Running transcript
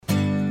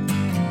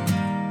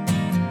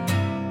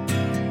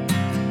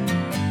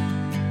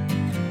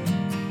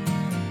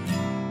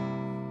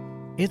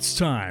It's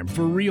time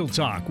for Real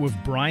Talk with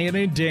Brian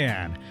and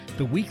Dan,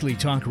 the weekly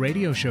talk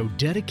radio show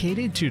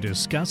dedicated to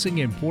discussing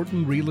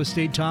important real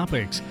estate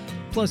topics,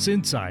 plus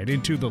insight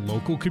into the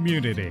local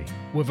community.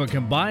 With a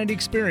combined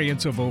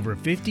experience of over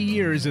 50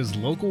 years as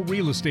local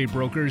real estate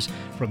brokers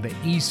from the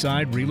East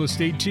Side Real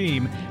Estate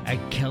Team at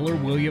Keller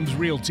Williams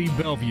Realty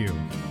Bellevue.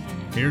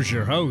 Here's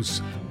your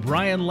hosts,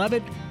 Brian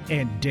Levitt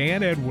and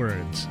Dan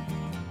Edwards.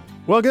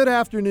 Well, good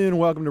afternoon.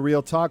 Welcome to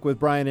Real Talk with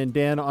Brian and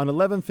Dan on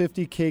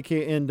 1150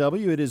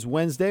 KKNW. It is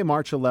Wednesday,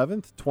 March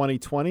 11th,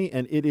 2020,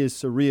 and it is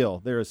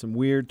surreal. There are some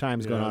weird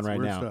times going on right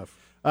now.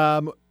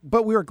 Stuff.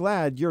 But we are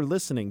glad you're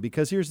listening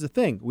because here's the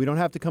thing. We don't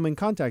have to come in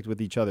contact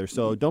with each other,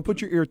 so don't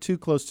put your ear too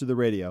close to the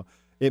radio.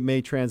 It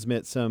may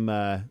transmit some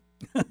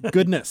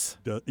goodness.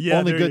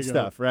 Only good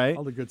stuff, right?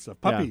 All the good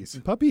stuff. Puppies.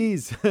 Yeah.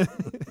 Puppies.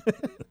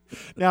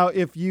 Now,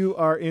 if you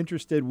are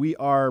interested, we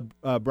are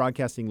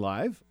broadcasting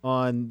live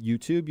on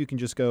YouTube. You can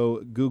just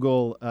go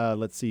Google,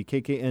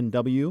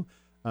 KKNW,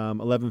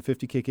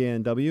 1150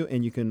 KKNW,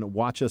 and you can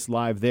watch us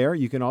live there.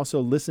 You can also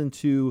listen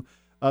to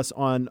us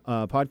on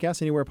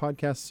podcasts, anywhere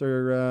podcasts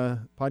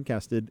are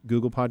podcasted,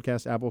 Google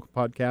Podcast, Apple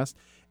Podcast.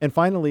 And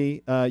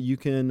finally, you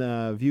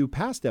can view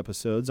past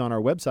episodes on our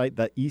website,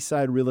 the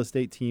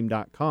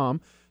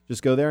eastsiderealestateteam.com.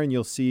 Just go there and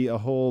you'll see a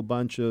whole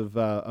bunch of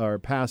our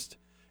past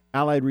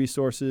allied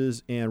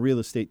resources and real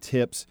estate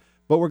tips.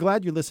 But we're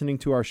glad you're listening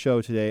to our show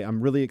today. I'm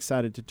really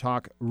excited to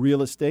talk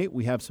real estate.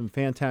 We have some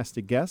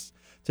fantastic guests.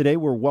 Today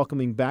we're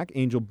welcoming back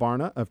Angel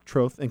Barna of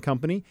Troth and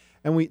Company.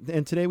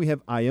 And today we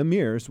have Aya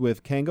Mears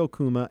with Kengo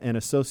Kuma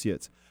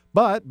Associates.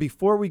 But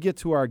before we get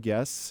to our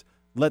guests,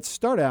 let's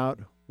start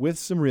out with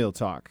some real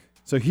talk.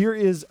 So here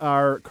is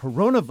our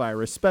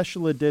coronavirus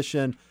special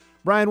edition.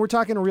 Brian, we're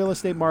talking a real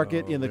estate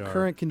market in the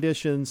current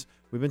conditions.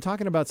 We've been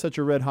talking about such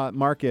a red-hot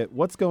market.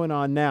 What's going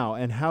on now,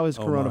 and how is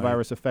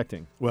coronavirus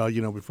affecting? Well,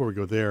 before we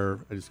go there,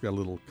 I just got a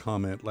little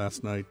comment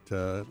last night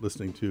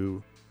listening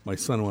to my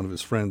son and one of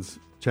his friends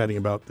chatting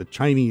about the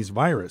Chinese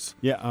virus.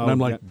 Yeah. And I'm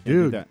like,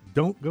 dude,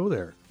 don't go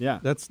there. Yeah.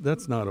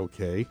 That's not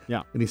okay.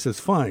 Yeah. And he says,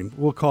 fine,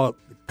 we'll call it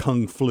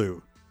Kung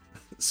Flu.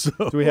 So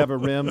do we have a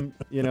rim,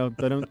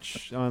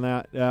 on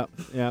that? Yeah.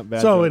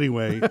 Bad so joke.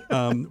 Anyway,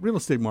 real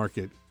estate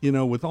market,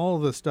 with all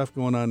the stuff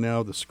going on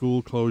now, the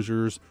school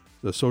closures,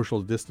 the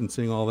social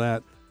distancing, all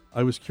that,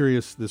 I was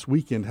curious this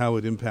weekend how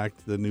it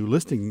impacted the new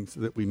listings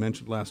that we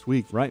mentioned last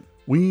week. Right.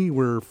 We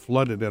were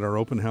flooded at our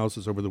open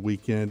houses over the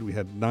weekend. We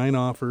had 9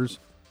 offers,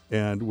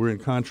 and we're in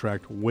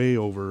contract way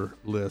over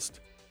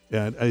list.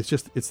 And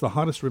it's the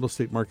hottest real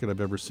estate market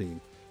I've ever seen.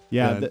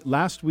 Yeah,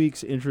 last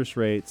week's interest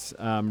rates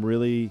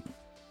really...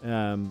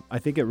 I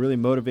think it really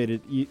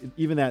motivated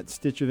even that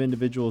stitch of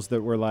individuals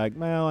that were like,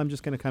 well, I'm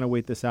just going to kind of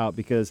wait this out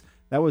because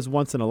that was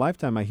once in a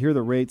lifetime. I hear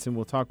the rates, and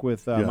we'll talk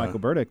with Michael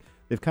Burdick.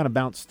 They've kind of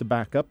bounced to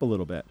back up a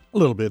little bit. A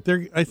little bit.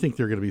 I think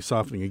they're going to be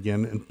softening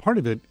again. And part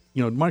of it,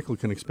 Michael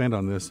can expand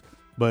on this,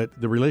 but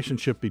the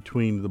relationship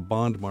between the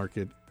bond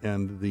market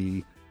and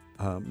the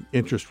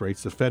interest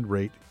rates, the Fed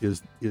rate,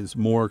 is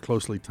more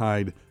closely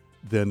tied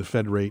than the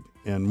Fed rate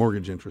and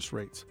mortgage interest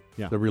rates.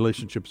 Yeah. The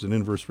relationship is an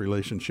inverse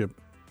relationship.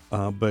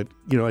 But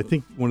I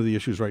think one of the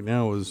issues right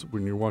now is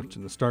when you're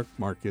watching the stock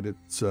market,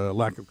 it's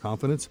lack of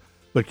confidence.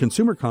 But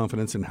consumer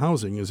confidence in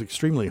housing is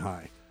extremely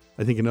high.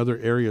 I think in other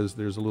areas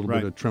there's a little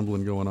bit of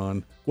trembling going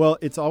on. Well,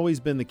 it's always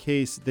been the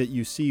case that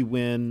you see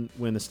when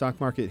the stock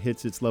market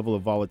hits its level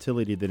of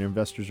volatility that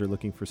investors are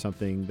looking for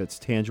something that's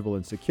tangible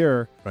and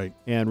secure. Right.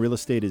 And real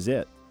estate is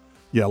it.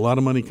 Yeah, a lot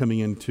of money coming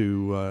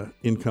into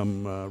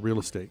income real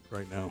estate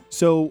right now.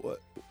 So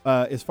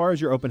as far as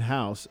your open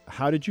house,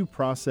 how did you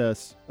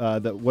process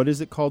what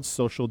is it called,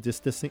 social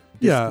distancing?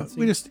 Yeah,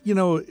 we just,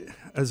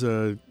 as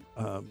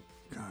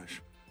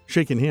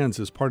shaking hands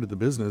is part of the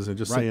business and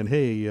just saying,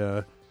 hey,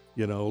 a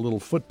little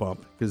foot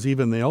bump. Because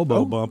even the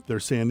elbow bump, they're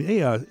saying, hey,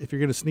 if you're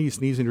going to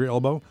sneeze in your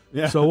elbow.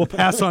 Yeah. So we'll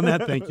pass on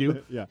that, thank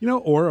you. Yeah.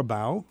 Or a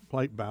bow,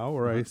 polite bow.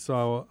 Or I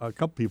saw a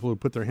couple people who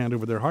put their hand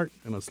over their heart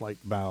in a slight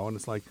bow. And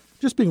it's like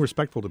just being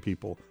respectful to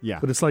people. Yeah.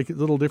 But it's like a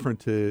little different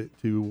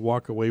to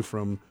walk away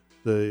from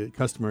the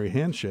customary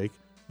handshake,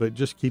 but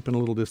just keeping a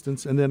little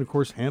distance. And then, of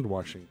course, hand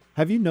washing.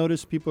 Have you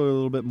noticed people are a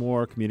little bit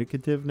more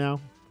communicative now?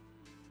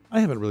 I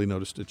haven't really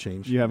noticed a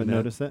change. You haven't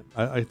noticed that?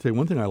 I tell you,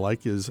 one thing I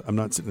like is I'm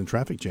not sitting in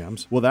traffic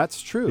jams. Well,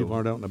 that's true. People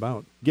aren't out and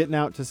about. Getting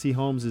out to see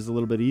homes is a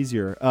little bit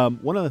easier.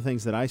 One of the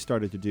things that I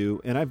started to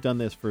do, and I've done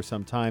this for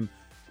some time,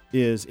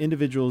 is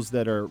individuals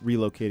that are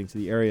relocating to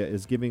the area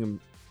is giving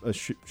them a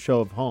show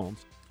of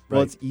homes.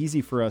 Well, it's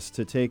easy for us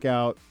to take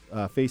out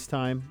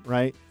FaceTime,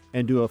 right,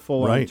 and do a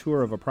full-on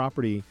tour of a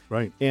property.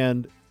 Right.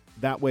 And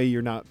that way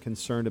you're not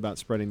concerned about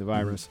spreading the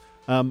virus.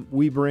 Mm-hmm.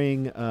 We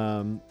bring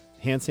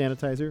hand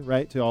sanitizer,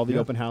 right, to all the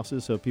open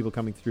houses so people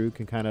coming through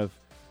can kind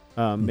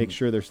of make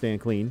sure they're staying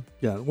clean.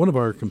 Yeah, one of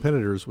our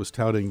competitors was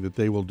touting that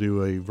they will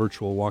do a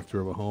virtual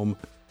walkthrough of a home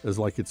as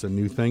like it's a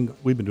new thing.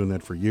 We've been doing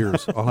that for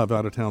years. I'll have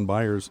out-of-town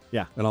buyers,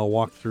 and I'll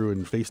walk through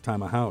and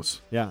FaceTime a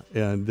house. Yeah.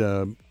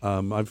 And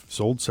I've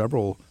sold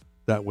several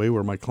that way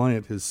where my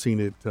client has seen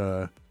it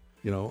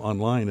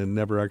online and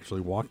never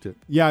actually walked it.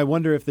 Yeah, I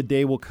wonder if the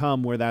day will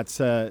come where that's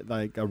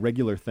like a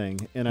regular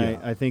thing. And Yeah.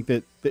 I think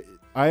that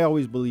I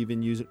always believe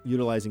in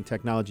utilizing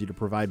technology to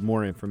provide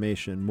more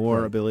information, more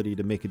Right. ability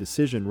to make a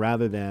decision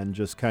rather than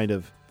just kind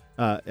of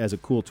as a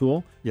cool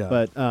tool. Yeah.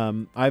 But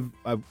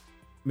I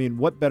mean,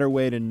 what better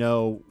way to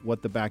know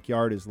what the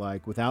backyard is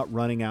like without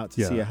running out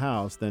to Yeah. see a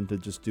house than to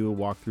just do a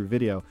walkthrough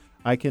video?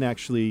 I can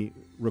actually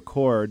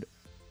record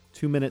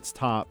 2 minutes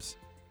tops,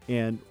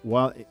 and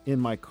while in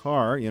my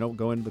car,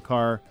 go into the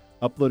car,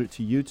 upload it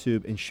to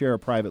YouTube, and share a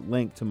private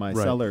link to my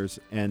Right. sellers,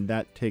 and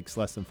that takes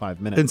less than 5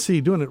 minutes. And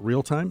see, doing it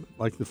real time,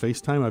 like the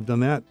FaceTime, I've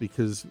done that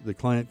because the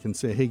client can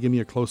say, "Hey, give me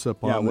a close up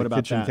Yeah, on what the about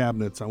kitchen that?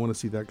 cabinets. I want to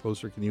see that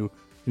closer. Can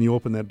you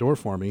open that door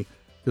for me?"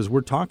 Because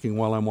we're talking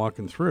while I'm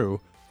walking through,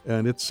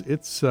 and it's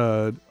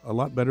a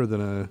lot better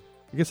than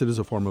I guess it is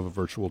a form of a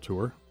virtual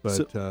tour.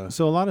 But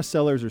So a lot of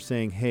sellers are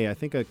saying, "Hey, I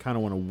think I kind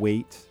of want to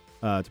wait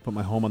to put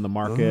my home on the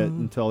market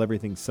until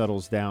everything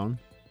settles down."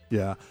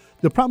 yeah,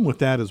 the problem with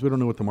that is we don't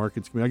know what the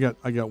market's going to be.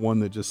 I got one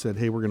that just said,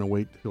 "Hey, we're going to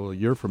wait till a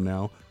year from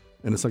now,"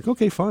 and it's like,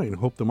 okay, fine.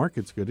 Hope the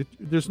market's good.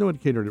 There's no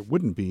indicator it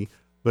wouldn't be,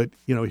 but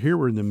here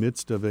we're in the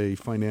midst of a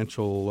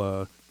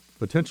potential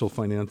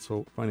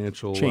financial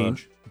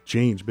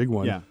change, big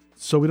one. Yeah.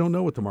 So we don't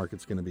know what the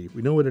market's going to be.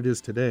 We know what it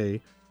is today,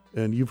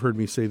 and you've heard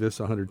me say this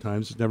 100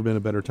 times. There's never been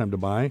a better time to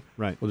buy.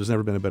 Right. Well, there's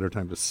never been a better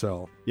time to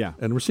sell. Yeah.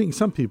 And we're seeing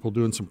some people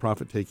doing some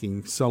profit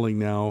taking, selling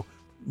now,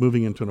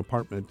 moving into an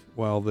apartment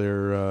while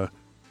they're,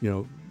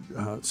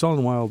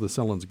 selling while the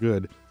selling's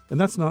good. And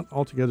that's not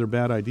altogether a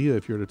bad idea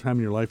if you're at a time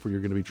in your life where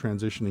you're going to be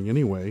transitioning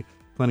anyway,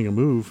 planning a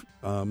move.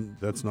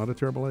 That's not a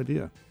terrible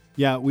idea.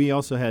 Yeah, we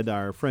also had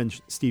our friend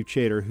Steve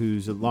Chater,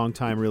 who's a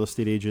longtime real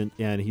estate agent,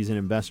 and he's an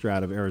investor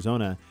out of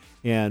Arizona.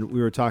 And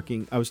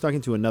I was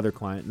talking to another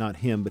client, not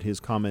him, but his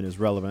comment is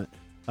relevant.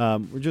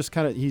 We're just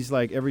he's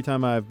like, every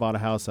time I've bought a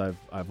house,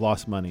 I've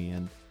lost money.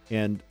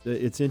 And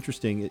it's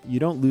interesting. You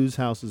don't lose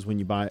houses when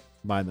you buy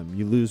them.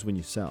 You lose when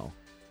you sell.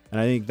 And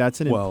I think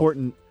that's an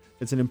important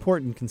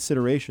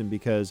consideration,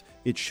 because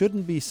it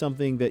shouldn't be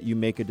something that you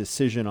make a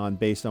decision on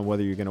based on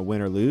whether you're going to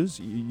win or lose.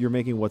 You're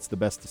making what's the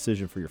best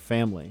decision for your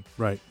family.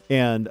 Right.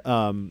 And,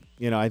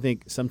 I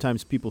think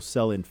sometimes people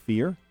sell in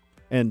fear.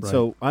 And Right.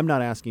 so I'm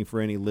not asking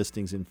for any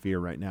listings in fear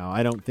right now.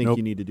 I don't think Nope.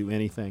 you need to do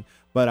anything.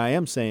 But I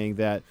am saying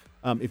that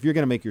if you're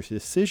going to make your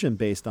decision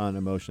based on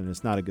emotion,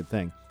 it's not a good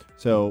thing.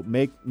 So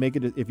make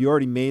it, if you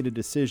already made a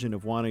decision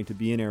of wanting to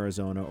be in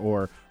Arizona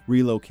or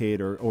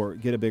relocate or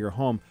get a bigger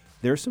home,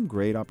 there's some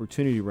great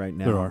opportunity right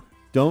now. There are.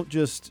 Don't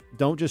just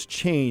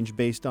change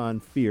based on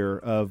fear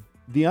of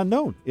the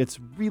unknown. It's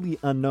really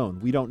unknown.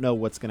 We don't know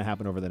what's going to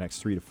happen over the next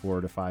 3 to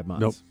 4 to 5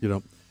 months. Nope, you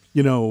don't.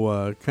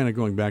 Kind of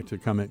going back to a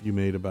comment you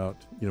made about,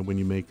 when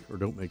you make or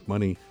don't make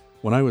money.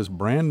 When I was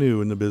brand new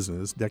in the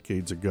business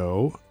decades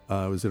ago,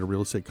 I was at a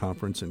real estate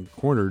conference and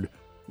cornered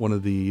one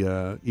of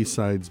the East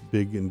Side's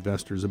big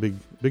investors, a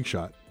big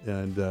shot.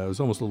 And I was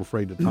almost a little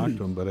afraid to talk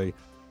to him, but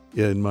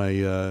in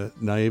my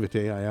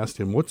naivete, I asked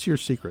him, "What's your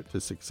secret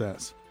to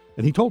success?"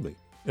 And he told me.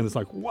 And it's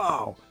like,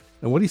 wow.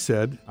 And what he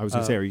said... I was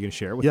going to say, are you going to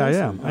share it with yeah, us? I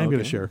am. I am going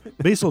to share.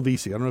 Basil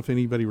VC. I don't know if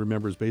anybody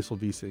remembers Basil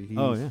VC. He's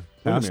passed,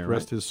 Windermere,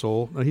 rest his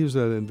soul. No, he was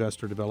an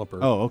investor developer.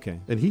 Oh, okay.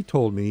 And he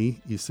told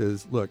me, he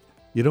says, look,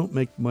 you don't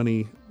make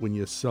money when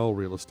you sell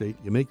real estate.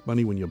 You make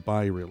money when you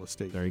buy real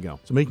estate. There you go.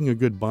 So making a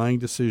good buying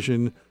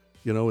decision,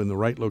 in the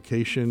right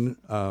location,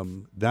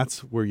 that's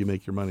where you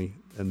make your money.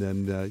 And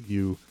then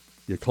you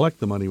collect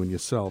the money when you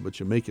sell, but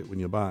you make it when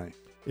you buy.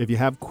 If you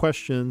have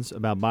questions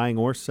about buying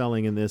or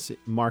selling in this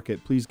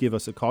market, please give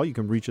us a call. You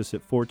can reach us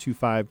at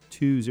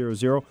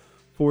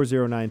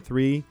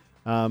 425-200-4093.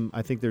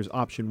 I think there's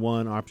option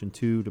 1, option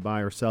 2 to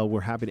buy or sell. We're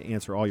happy to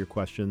answer all your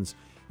questions.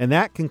 And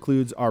that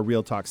concludes our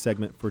Real Talk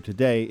segment for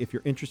today. If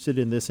you're interested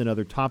in this and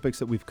other topics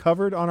that we've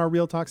covered on our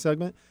Real Talk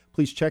segment,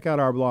 please check out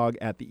our blog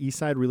at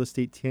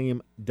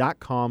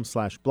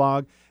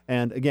theeastsiderealestateteam.com/blog.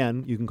 And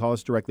again, you can call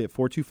us directly at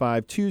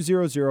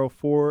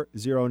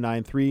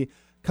 425-200-4093.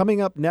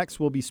 Coming up next,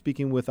 we'll be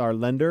speaking with our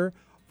lender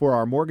for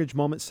our Mortgage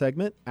Moment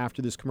segment.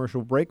 After this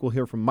commercial break, we'll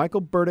hear from Michael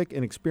Burdick,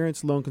 an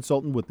experienced loan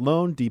consultant with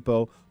Loan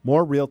Depot.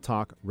 More Real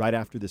Talk right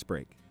after this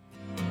break.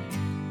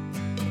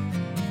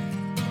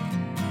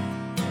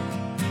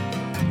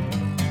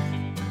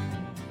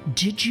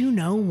 Did you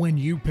know when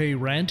you pay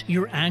rent,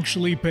 you're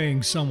actually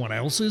paying someone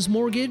else's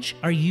mortgage?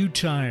 Are you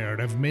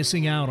tired of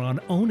missing out on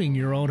owning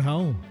your own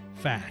home?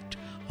 Fact: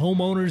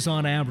 homeowners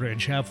on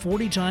average have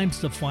 40 times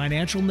the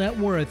financial net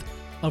worth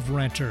of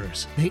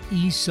renters. The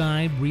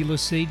Eastside Real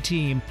Estate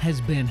Team has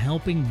been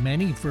helping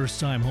many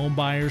first-time home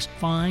buyers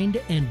find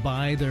and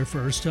buy their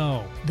first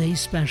home. They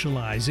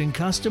specialize in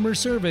customer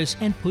service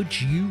and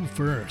put you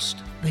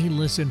first. They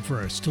listen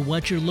first to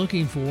what you're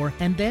looking for,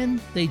 and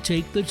then they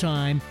take the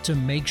time to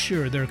make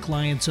sure their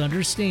clients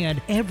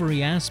understand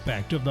every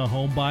aspect of the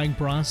home buying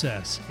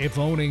process. If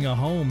owning a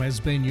home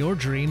has been your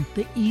dream,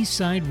 the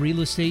Eastside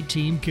Real Estate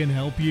Team can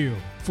help you.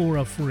 For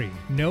a free,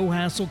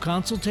 no-hassle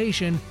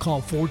consultation,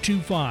 call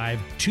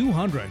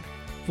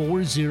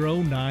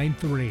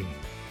 425-200-4093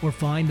 or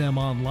find them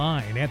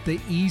online at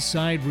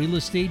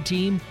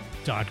theeastsiderealestateteam.com.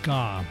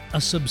 Troth.com,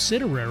 a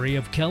subsidiary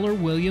of Keller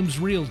Williams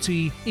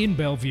Realty in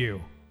Bellevue.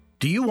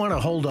 Do you want to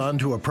hold on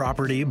to a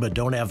property but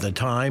don't have the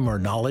time or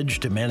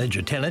knowledge to manage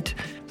a tenant?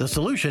 The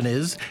solution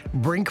is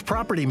Brink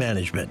Property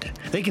Management.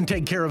 They can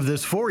take care of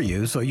this for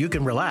you so you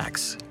can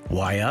relax.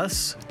 Why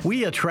us?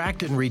 We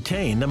attract and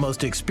retain the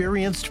most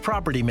experienced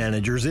property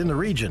managers in the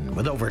region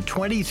with over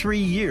 23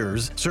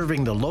 years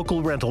serving the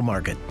local rental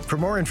market. For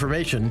more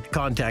information,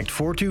 contact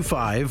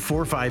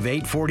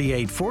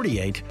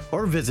 425-458-4848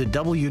 or visit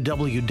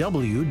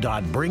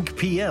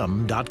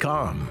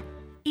www.brinkpm.com.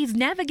 Is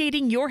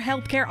navigating your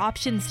healthcare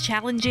options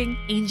challenging?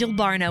 Angel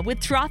Barna with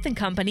Troth &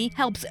 Company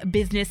helps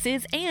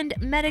businesses and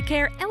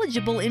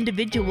Medicare-eligible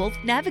individuals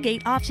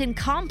navigate often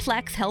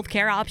complex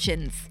healthcare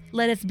options.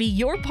 Let us be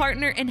your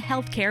partner in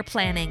healthcare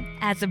planning.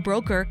 As a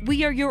broker,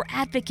 we are your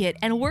advocate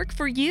and work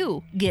for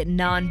you. Get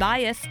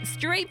non-biased,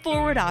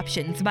 straightforward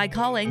options by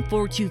calling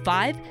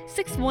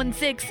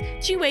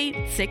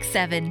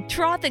 425-616-2867.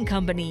 Troth &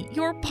 Company,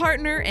 your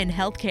partner in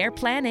healthcare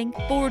planning.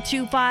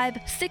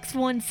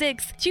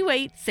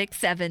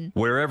 425-616-2867.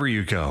 Wherever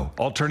you go,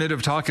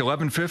 Alternative Talk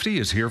 1150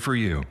 is here for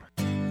you.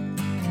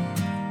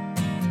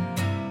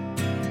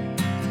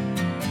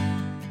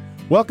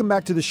 Welcome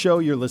back to the show.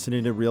 You're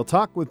listening to Real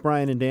Talk with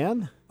Brian and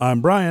Dan. I'm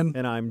Brian.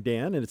 And I'm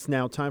Dan, and it's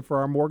now time for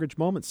our Mortgage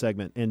Moment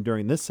segment. And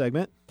during this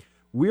segment,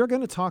 we're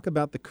going to talk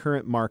about the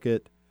current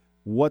market,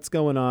 what's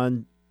going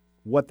on,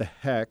 what the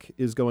heck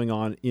is going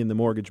on in the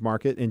mortgage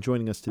market. And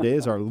joining us today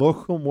is our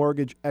local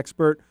mortgage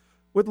expert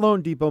with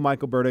Loan Depot,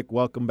 Michael Burdick.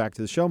 Welcome back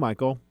to the show,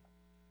 Michael.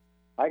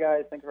 Hi,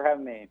 guys. Thanks for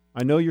having me.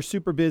 I know you're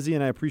super busy,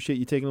 and I appreciate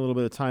you taking a little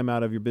bit of time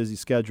out of your busy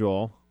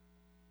schedule.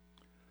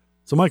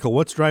 So, Michael,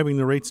 what's driving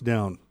the rates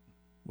down?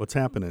 What's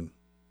happening?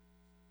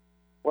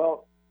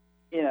 Well,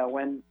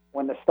 when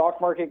the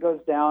stock market goes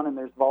down and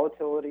there's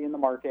volatility in the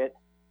market,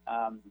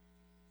 that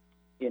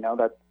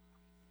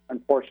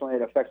unfortunately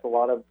it affects a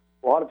lot of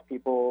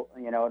people.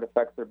 It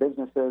affects their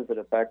businesses, it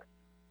affects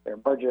their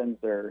margins,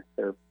 their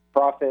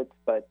profits,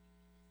 but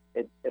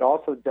it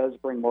also does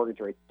bring mortgage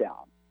rates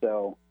down.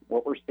 So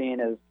what we're seeing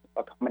is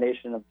a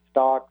combination of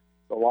stocks,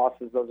 the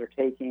losses those are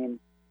taking,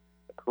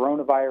 the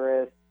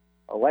coronavirus,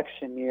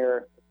 election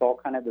year. It's all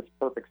kind of this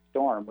perfect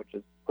storm, which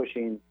is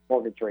pushing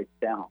mortgage rates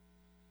down.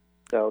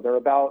 So they're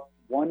about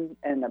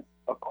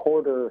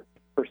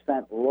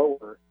 1.25%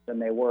 lower than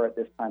they were at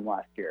this time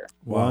last year.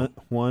 Wow.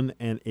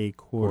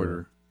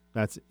 1.25%.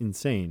 That's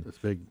insane. That's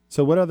big.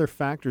 So what other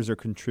factors are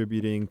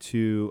contributing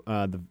to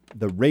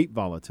the rate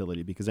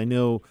volatility? Because I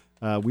know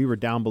we were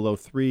down below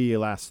 3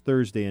 last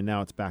Thursday, and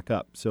now it's back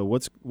up. So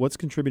what's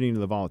contributing to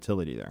the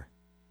volatility there?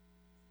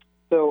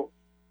 So,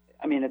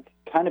 it's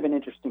kind of an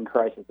interesting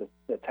crisis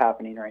that's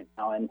happening right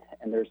now, and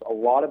there's a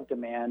lot of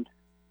demand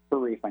for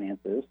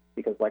refinances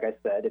because, like I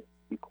said, if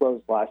you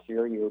closed last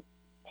year, you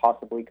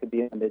possibly could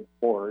be in the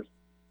mid-4s,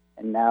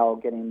 and now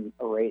getting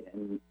a rate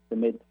in the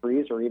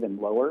mid-3s or even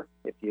lower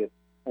if you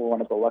were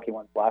one of the lucky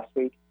ones last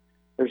week.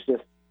 There's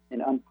just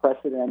an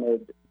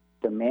unprecedented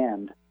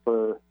demand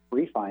for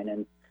refi,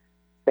 and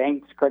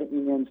banks, credit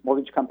unions,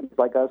 mortgage companies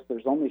like us,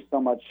 there's only so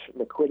much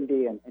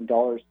liquidity and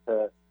dollars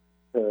to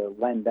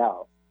lend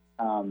out.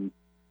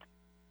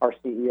 Our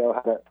CEO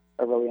had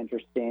a really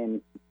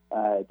interesting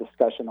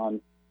discussion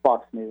on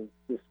Fox News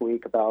this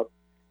week about,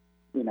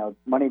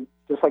 money,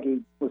 just like he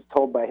was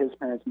told by his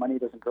parents, money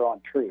doesn't grow on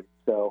trees.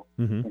 So,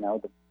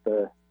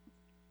 the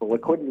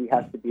liquidity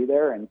has to be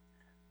there. And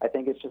I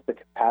think it's just a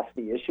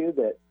capacity issue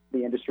that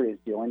the industry is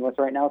dealing with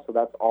right now. So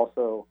that's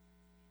also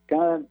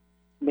going to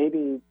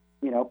maybe,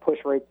 push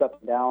rates up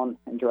and down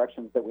in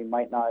directions that we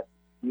might not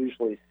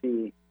usually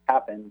see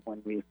happen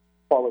when we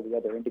follow the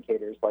other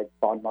indicators like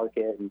bond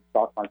market and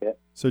stock market.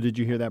 So did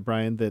you hear that,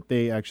 Brian, that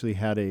they actually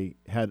had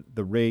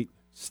the rate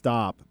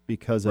stop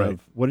because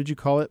of, what did you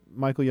call it,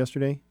 Michael,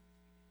 yesterday?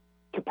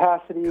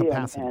 Capacity. And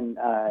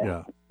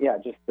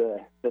just the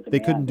demand. They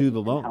couldn't do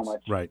the loans. How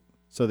much. Right.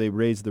 So they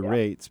raised the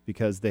rates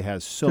because they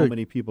had so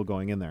many people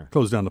going in there.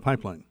 Close down the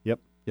pipeline.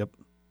 Yep.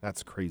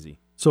 That's crazy.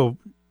 So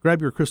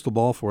grab your crystal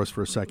ball for us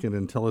for a second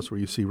and tell us where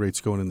you see rates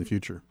going in the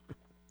future.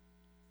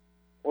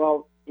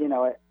 Well,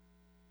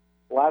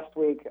 last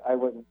week I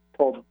was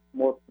told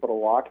more people to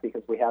lock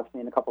because we have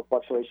seen a couple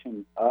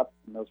fluctuations up,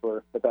 and those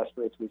were the best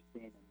rates we've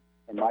seen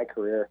in my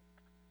career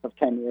of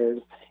 10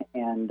 years.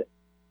 And,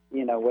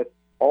 with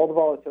all the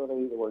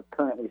volatility that we're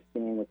currently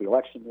seeing with the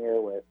election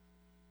year, with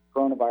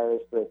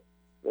coronavirus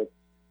that's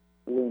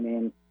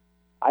looming,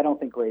 I don't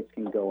think rates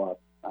can go up,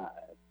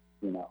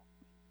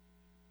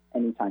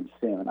 anytime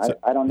soon.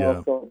 I don't know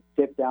if they'll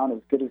dip down as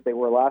good as they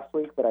were last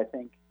week, but I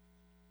think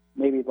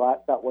maybe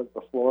that was the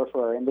floor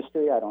for our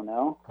industry. I don't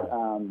know.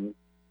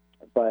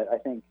 But I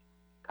think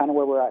kind of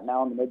where we're at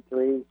now in the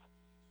mid-3s,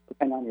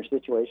 depending on your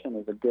situation,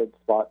 is a good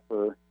spot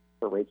for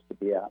rates to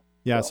be at.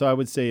 Yeah, so I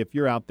would say if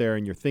you're out there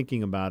and you're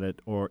thinking about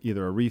it, or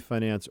either a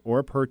refinance or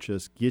a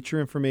purchase, get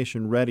your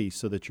information ready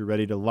so that you're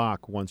ready to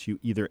lock once you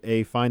either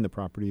A, find the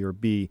property, or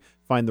B,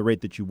 find the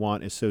rate that you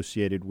want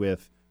associated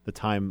with the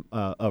time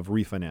of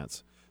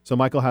refinance. So,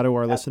 Michael, how do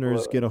our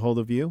listeners get a hold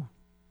of you?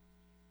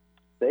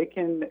 they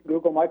can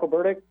Google Michael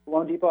Burdick,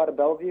 Loan Depot out of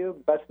Bellevue.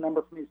 Best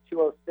number for me is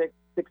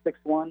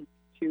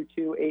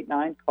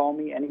 206-661-2289. Call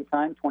me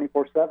anytime,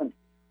 24/7.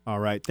 All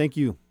right. Thank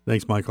you.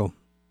 Thanks, Michael.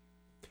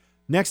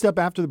 Next up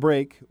after the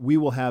break, we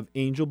will have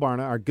Angel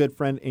Barna, our good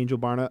friend Angel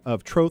Barna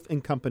of Troth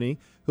and Company,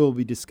 who will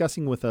be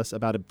discussing with us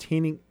about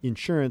obtaining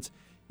insurance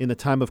in the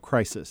time of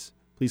crisis.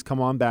 Please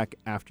come on back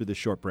after this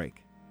short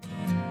break.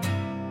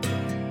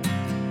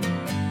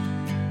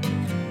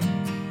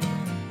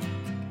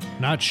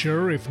 Not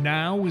sure if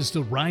now is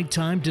the right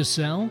time to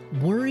sell?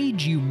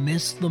 Worried you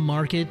missed the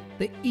market?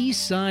 The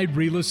Eastside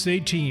Real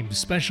Estate Team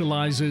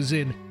specializes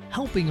in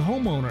helping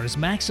homeowners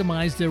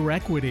maximize their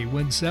equity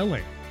when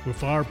selling.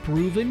 With our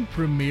proven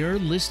premier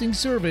listing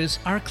service,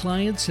 our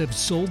clients have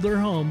sold their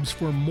homes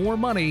for more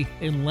money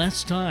in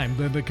less time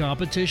than the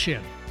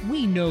competition.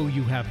 We know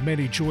you have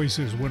many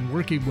choices when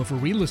working with a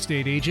real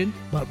estate agent,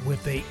 but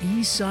with the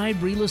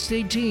Eastside Real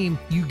Estate Team,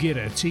 you get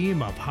a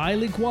team of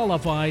highly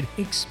qualified,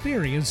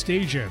 experienced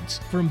agents.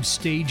 From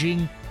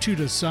staging to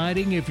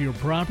deciding if your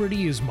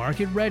property is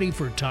market ready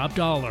for top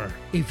dollar.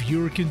 If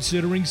you're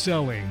considering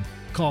selling,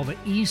 call the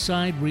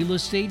Eastside Real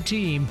Estate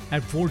Team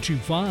at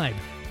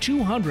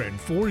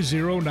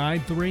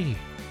 425-200-4093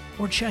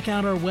 or check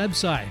out our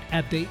website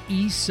at the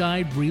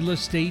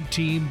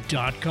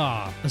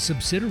eastsiderealestateteam.com, a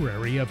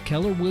subsidiary of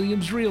Keller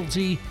Williams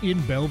Realty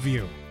in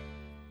Bellevue.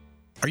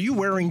 Are you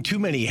wearing too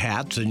many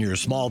hats in your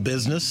small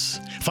business?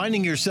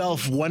 Finding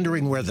yourself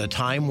wondering where the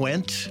time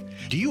went?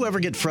 Do you ever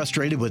get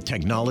frustrated with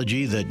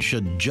technology that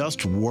should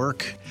just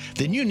work?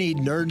 Then you need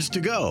Nerds to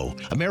Go,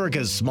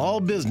 America's small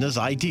business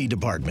IT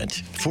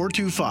department.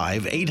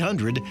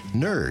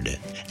 425-800-NERD.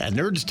 At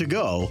Nerds to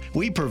Go,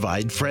 we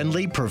provide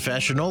friendly,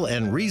 professional,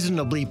 and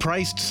reasonably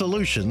priced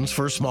solutions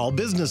for small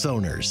business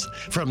owners.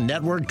 From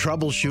network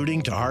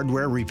troubleshooting to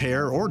hardware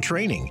repair or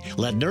training,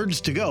 let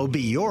Nerds to Go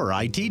be your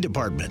IT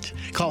department.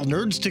 Call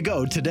Nerds to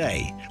Go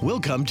today.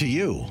 We'll come to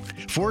you.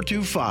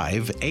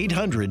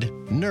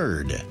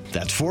 425-800-NERD.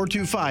 That's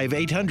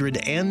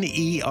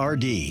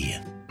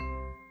 425-800-NERD.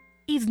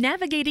 Is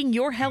navigating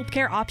your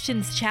healthcare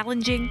options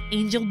challenging?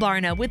 Angel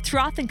Barna with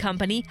Troth and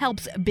Company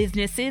helps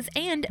businesses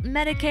and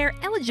Medicare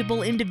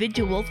eligible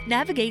individuals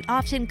navigate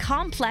often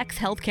complex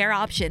healthcare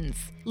options.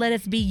 Let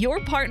us be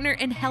your partner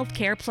in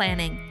healthcare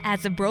planning.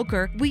 As a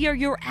broker, we are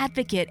your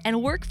advocate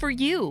and work for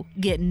you.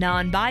 Get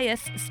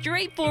non-biased,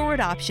 straightforward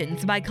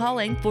options by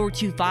calling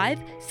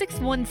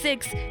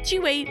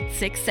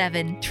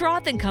 425-616-2867.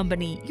 Troth and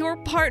Company, your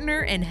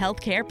partner in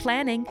healthcare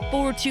planning.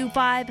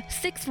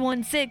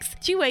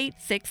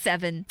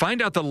 425-616-2867.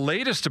 Find out the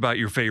latest about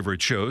your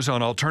favorite shows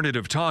on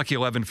Alternative Talk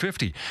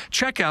 1150.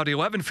 Check out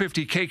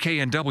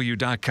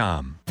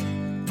 1150kknw.com.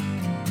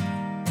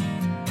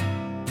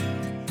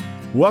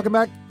 Welcome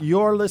back.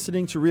 You're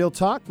listening to Real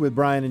Talk with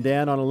Brian and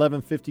Dan on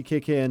 1150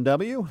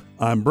 KKNW.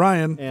 I'm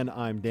Brian. And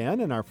I'm Dan,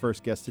 and our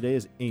first guest today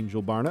is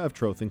Angel Barna of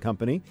Troth and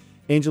Company.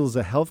 Angel is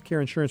a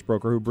healthcare insurance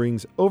broker who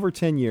brings over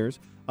 10 years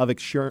of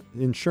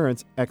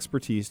insurance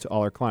expertise to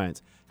all our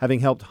clients.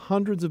 Having helped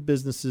hundreds of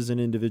businesses and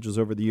individuals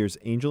over the years,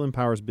 Angel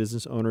empowers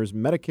business owners,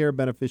 Medicare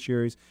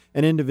beneficiaries,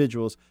 and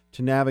individuals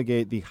to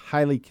navigate the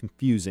highly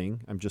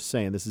confusing, I'm just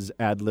saying, this is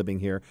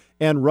ad-libbing here,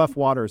 and rough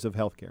waters of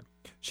healthcare.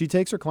 She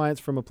takes her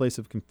clients from a place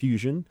of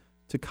confusion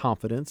to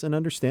confidence and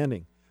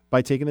understanding.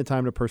 By taking the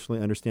time to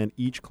personally understand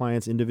each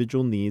client's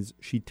individual needs,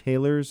 she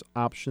tailors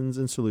options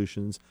and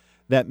solutions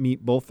that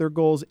meet both their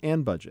goals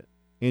and budget.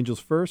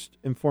 Angel's first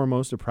and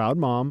foremost a proud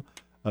mom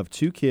of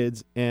 2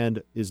 kids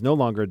and is no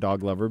longer a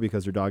dog lover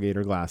because her dog ate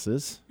her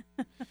glasses.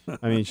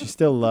 I mean, she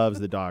still loves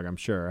the dog, I'm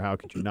sure. How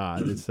could you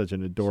not? It's such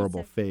an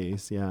adorable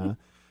face, yeah.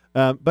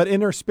 But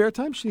in her spare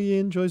time, she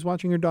enjoys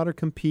watching her daughter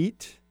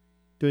compete.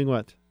 Doing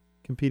what?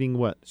 Competing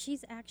what?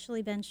 She's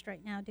actually benched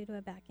right now due to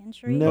a back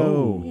injury.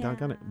 No, yeah.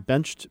 doggone it.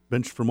 Benched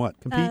from what?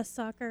 Compete?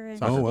 Soccer and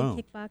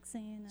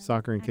kickboxing.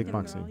 Soccer and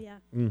kickboxing. Girl, yeah.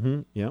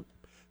 Mm-hmm. Yep.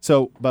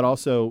 So, but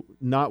also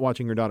not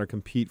watching her daughter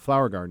compete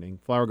flower gardening.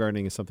 Flower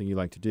gardening is something you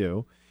like to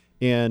do.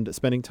 And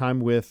spending time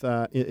with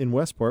in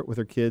Westport with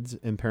her kids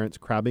and parents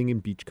crabbing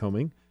and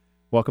beachcombing.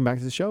 Welcome back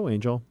to the show,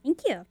 Angel.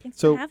 Thank you.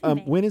 Thanks for having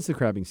me. When is the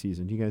crabbing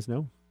season? Do you guys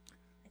know?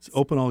 It's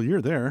open all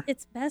year there.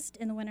 It's best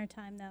in the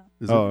wintertime, though.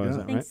 Is that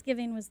right?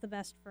 Thanksgiving was the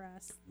best for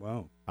us.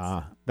 Wow.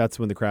 That's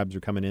when the crabs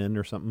are coming in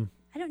or something?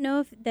 I don't know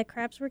if the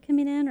crabs were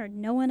coming in or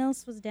no one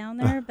else was down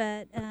there,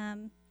 but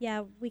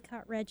yeah, we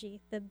caught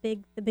Reggie, the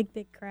big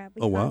crab.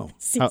 Wow.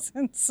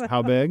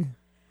 How big?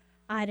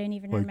 I don't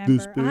even Like remember.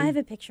 this big? I have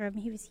a picture of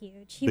him. He was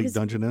huge. He Big was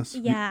Dungeness?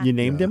 Yeah. You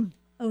named him?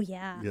 Oh,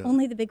 yeah.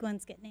 Only the big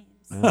ones get names.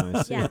 Oh,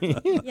 I see.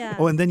 Yeah.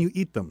 Oh, and then you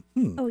eat them.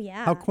 Oh,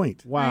 yeah. How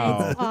quaint.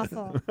 Wow. It's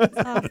awful. It's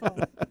awful,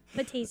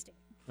 but tasty.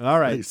 All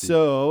right. Tasty.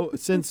 So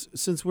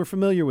since we're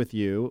familiar with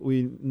you,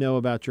 we know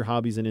about your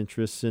hobbies and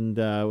interests, and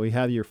we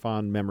have your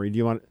fond memory. Do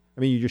you want?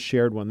 I mean, you just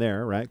shared one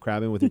there, right?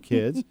 Crabbing with your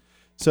kids.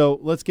 So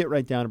let's get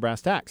right down to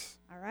brass tacks.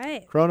 All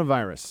right.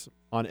 Coronavirus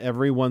on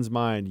everyone's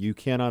mind. You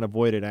cannot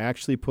avoid it. I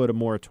actually put a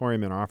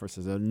moratorium in our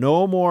offices.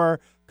 No more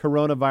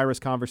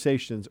coronavirus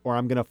conversations, or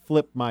I'm going to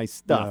flip my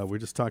stuff. We're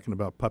just talking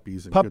about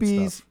puppies and Puppies.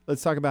 good stuff.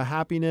 Let's talk about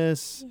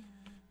happiness.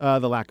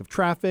 the lack of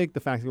traffic, the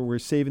fact that we're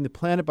saving the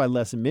planet by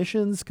less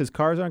emissions because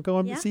cars aren't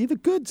going. Yeah. See the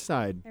good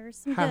side. There's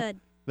some good.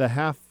 The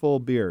half full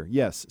beer.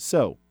 Yes.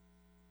 So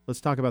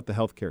let's talk about the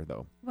healthcare,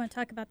 though. You want to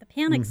talk about the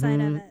panic side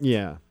of it?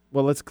 Yeah.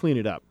 Well, let's clean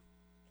it up.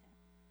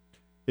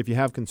 If you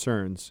have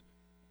concerns,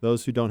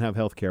 those who don't have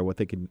healthcare,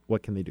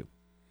 what can they do?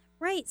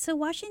 Right. So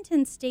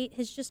Washington State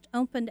has just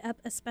opened up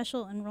a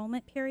special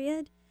enrollment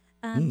period.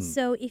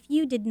 So if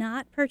you did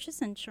not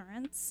purchase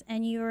insurance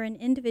and you're an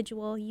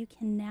individual, you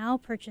can now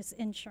purchase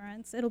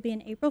insurance. It'll be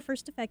an April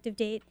 1st effective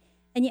date,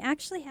 and you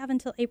actually have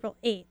until April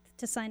 8th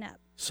to sign up.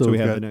 So we we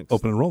have have the next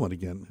open enrollment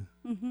again.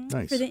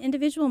 Nice. For the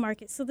individual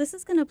market. So this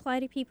is going to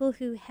apply to people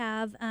who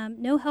have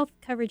no health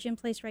coverage in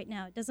place right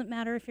now. It doesn't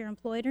matter if you're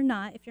employed or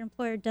not. If your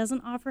employer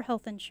doesn't offer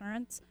health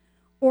insurance,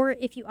 or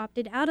if you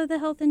opted out of the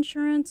health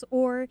insurance,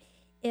 or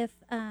if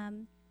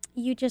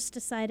you just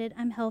decided,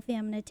 I'm healthy,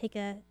 I'm going to take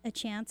a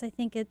chance. I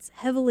think it's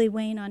heavily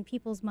weighing on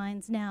people's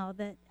minds now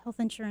that health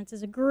insurance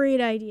is a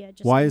great idea.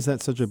 Why is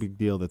that such a big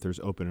deal that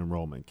there's open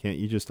enrollment? Can't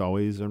you just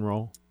always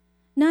enroll?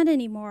 Not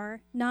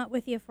anymore. Not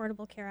with the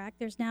Affordable Care Act.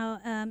 There's now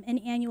an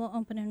annual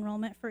open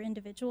enrollment for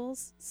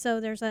individuals.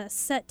 So there's a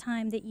set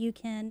time that you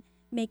can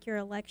make your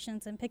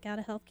elections and pick out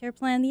a health care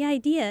plan. The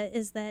idea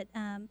is that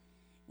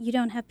you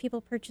don't have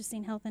people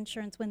purchasing health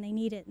insurance when they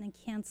need it and then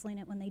canceling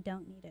it when they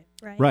don't need it,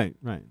 right?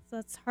 Right. So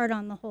it's hard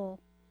on the whole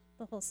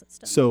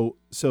system.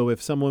 So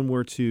if someone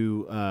were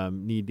to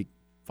need to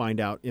find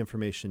out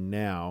information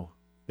now,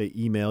 they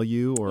email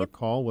you or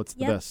call. What's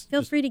the best?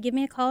 Feel free to give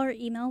me a call or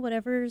email,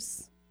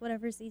 whatever's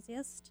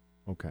easiest.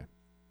 Okay.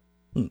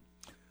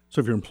 So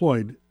if you're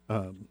employed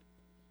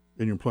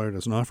and your employer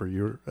doesn't offer,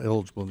 you're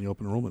eligible in the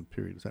open enrollment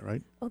period. Is that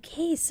right?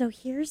 Okay, so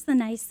here's the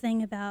nice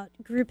thing about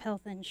group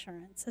health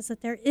insurance is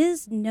that there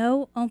is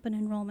no open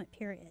enrollment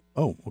period.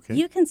 Oh, okay.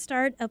 You can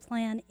start a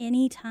plan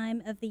any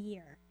time of the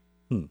year.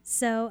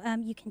 So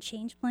you can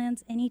change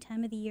plans any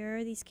time of the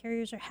year. These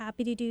carriers are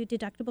happy to do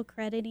deductible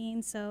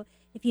crediting. So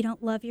if you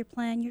don't love your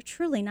plan, you're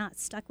truly not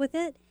stuck with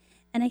it.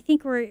 And I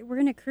think we're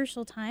in a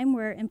crucial time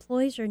where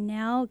employees are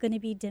now going to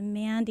be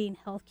demanding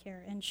health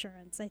care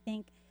insurance. I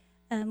think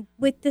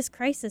with this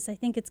crisis, I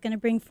think it's going to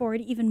bring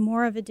forward even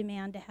more of a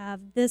demand to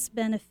have this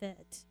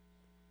benefit.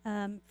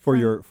 For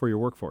your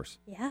workforce.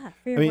 Yeah,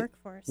 for your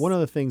workforce. One of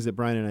the things that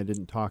Brian and I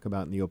didn't talk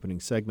about in the opening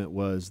segment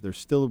was there's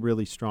still a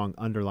really strong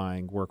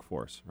underlying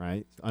workforce,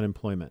 right?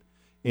 Unemployment.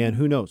 And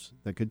who knows,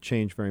 that could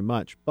change very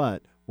much.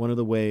 But one of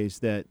the ways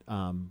that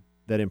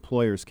that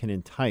employers can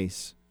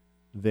entice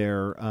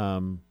their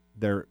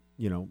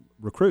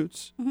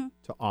recruits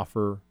to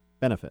offer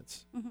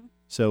benefits.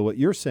 So what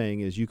you're saying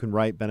is you can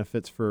write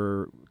benefits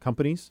for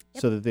companies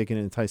so that they can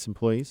entice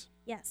employees?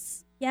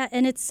 Yes. Yeah,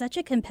 and it's such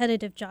a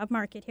competitive job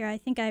market here. I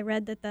think I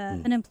read that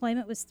the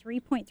unemployment was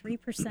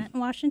 3.3% in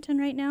Washington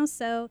right now.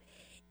 So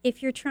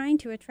if you're trying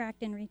to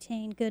attract and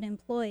retain good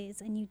employees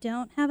and you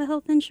don't have a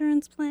health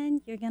insurance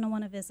plan, you're going to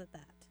want to visit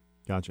that.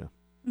 Gotcha.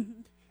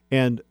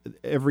 And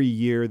every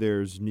year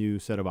there's new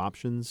set of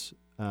options.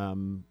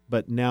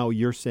 But now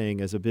you're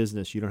saying as a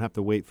business, you don't have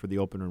to wait for the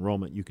open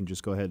enrollment. You can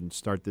just go ahead and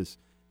start this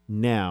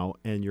now,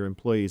 and your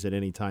employees at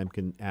any time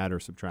can add or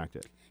subtract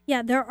it.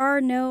 Yeah, there are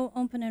no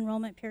open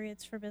enrollment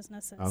periods for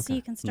businesses. Okay. So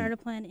you can start a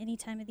plan any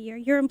time of the year.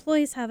 Your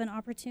employees have an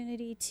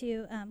opportunity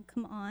to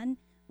come on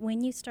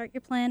when you start your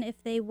plan.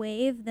 If they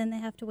waive, then they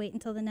have to wait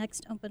until the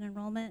next open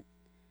enrollment,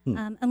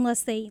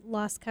 unless they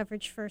lost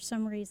coverage for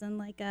some reason,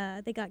 like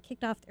they got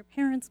kicked off their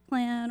parents'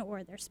 plan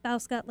or their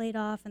spouse got laid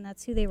off and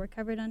that's who they were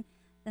covered on,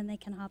 then they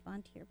can hop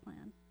onto your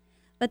plan.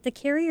 But the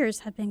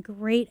carriers have been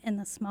great in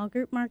the small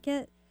group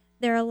market.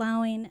 They're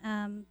allowing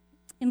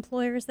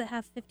employers that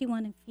have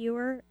 51 and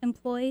fewer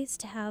employees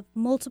to have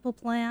multiple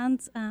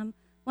plans. One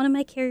of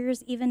my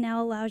carriers even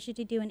now allows you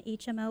to do an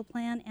HMO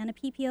plan and a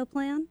PPO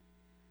plan.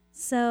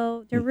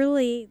 So they're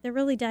really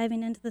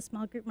diving into the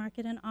small group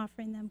market and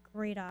offering them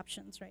great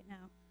options right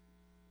now.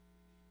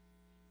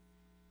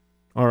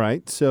 All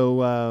right.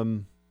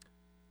 So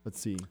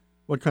let's see.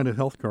 What kind of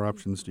healthcare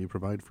options do you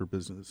provide for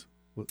business?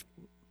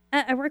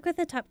 I work with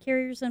the top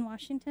carriers in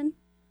Washington.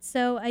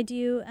 So I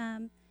do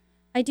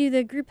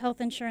the group health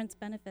insurance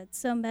benefits,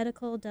 so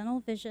medical,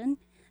 dental, vision.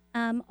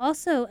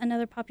 Also,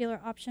 another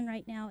popular option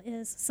right now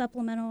is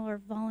supplemental or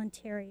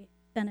voluntary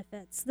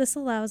benefits. This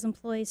allows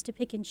employees to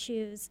pick and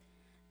choose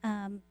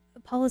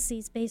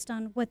policies based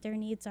on what their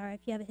needs are.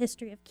 If you have a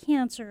history of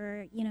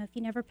cancer, if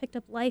you never picked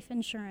up life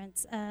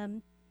insurance,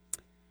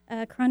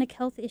 chronic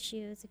health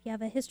issues, if you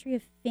have a history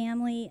of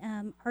family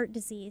heart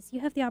disease, you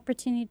have the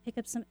opportunity to pick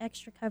up some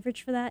extra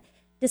coverage for that.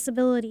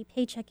 Disability,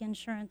 paycheck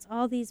insurance,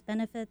 all these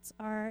benefits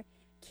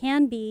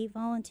can be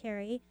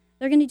voluntary.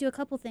 They're going to do a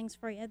couple things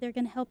for you. They're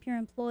going to help your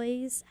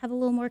employees have a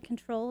little more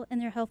control in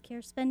their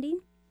healthcare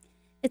spending.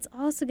 It's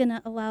also going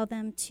to allow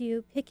them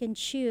to pick and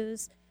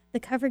choose the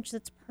coverage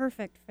that's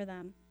perfect for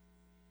them.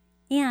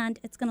 And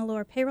it's going to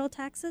lower payroll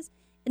taxes.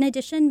 In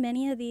addition,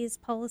 many of these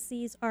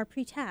policies are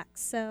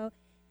pre-tax, so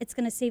it's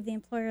going to save the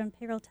employer on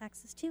payroll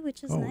taxes too,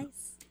 which is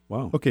nice.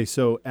 Wow. Okay,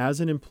 so as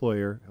an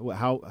employer,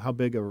 how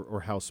big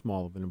or how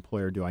small of an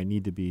employer do I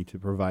need to be to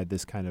provide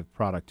this kind of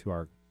product to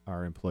our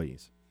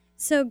employees?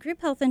 So group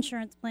health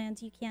insurance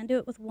plans, you can do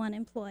it with one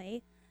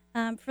employee.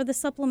 For the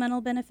supplemental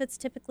benefits,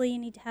 typically you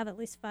need to have at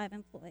least 5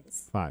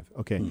 employees. 5.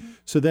 Okay. Mm-hmm.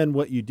 So then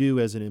what you do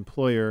as an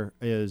employer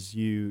is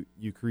you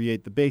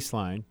create the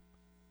baseline,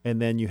 and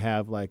then you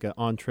have like an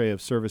entree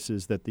of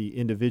services that the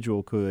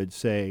individual could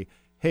say,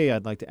 hey,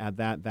 I'd like to add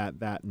that,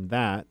 and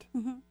that,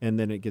 Mm-hmm. and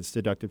then it gets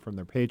deducted from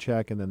their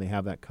paycheck, and then they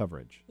have that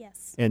coverage.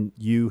 Yes. And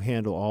you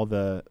handle all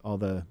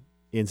the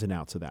ins and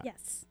outs of that.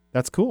 Yes.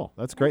 That's cool.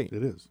 That's great.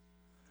 It is.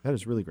 That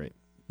is really great.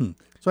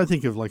 So I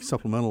think of like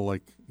supplemental,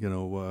 like,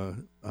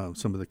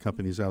 some of the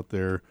companies out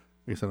there.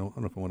 I guess I don't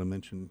know if I want to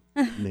mention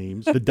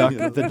names. The duck, You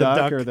know, the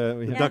duck, or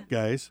the Yeah. duck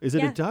guys. Is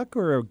it Yeah. a duck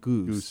or a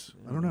goose? Goose.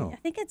 I don't know. I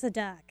think it's a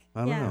duck.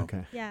 I don't yeah. know.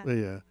 Okay. Yeah.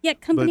 Yeah. Yeah,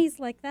 companies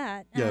like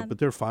that. Yeah, but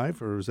they're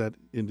 5, or is that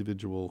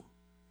individual?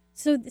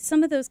 So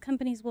some of those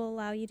companies will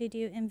allow you to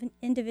do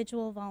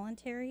individual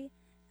voluntary.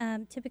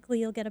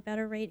 Typically, you'll get a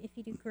better rate if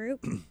you do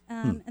group.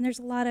 And there's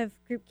a lot of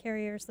group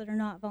carriers that are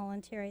not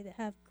voluntary that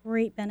have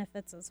great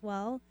benefits as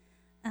well.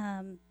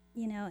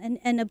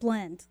 And a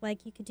blend.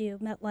 Like you could do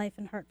MetLife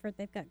and Hartford.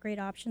 They've got great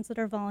options that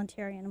are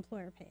voluntary and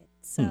employer paid.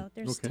 So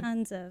there's Okay.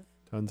 tons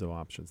of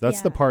options.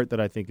 That's the Yeah. part that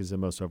I think is the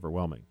most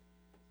overwhelming.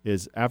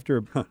 Is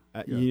after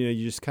Yeah.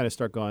 you just kind of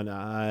start going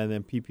and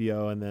then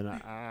PPO and then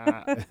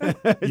Yeah,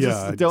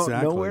 just don't know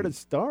exactly. where to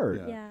start.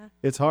 Yeah. yeah.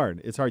 It's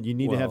hard. You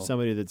need to have Well,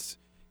 somebody that's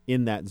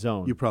in that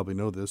zone. You probably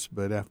know this,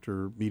 but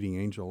after meeting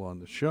Angel on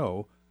the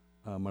show,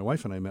 my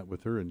wife and I met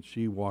with her, and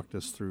she walked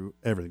us through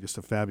everything. Just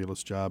a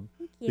fabulous job.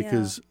 Yeah.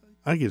 Because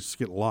I just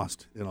get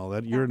lost in all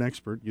that. You're Yeah. an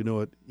expert. You know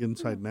it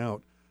inside and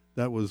out.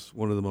 That was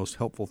one of the most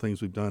helpful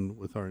things we've done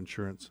with our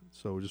insurance.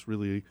 So just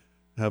really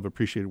have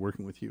appreciated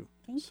working with you.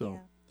 Thank So- you.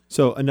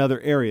 So another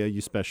area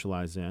you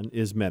specialize in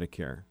is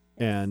Medicare.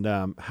 And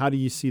how do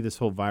you see this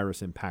whole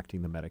virus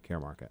impacting the Medicare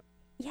market?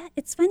 Yeah,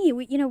 it's funny.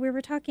 We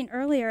were talking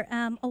earlier.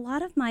 A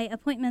lot of my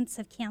appointments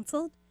have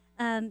canceled,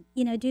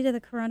 due to the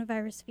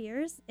coronavirus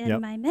fears, and Yep.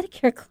 my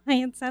Medicare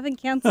clients haven't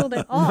canceled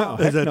at all.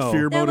 Is that no.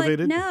 fear They're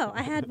motivated? like, no.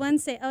 I had one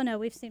say, "Oh no,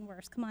 we've seen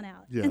worse. Come on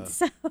out." Yeah. And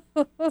so,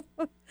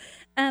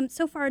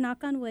 so far,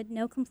 knock on wood,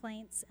 no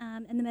complaints.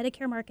 And the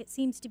Medicare market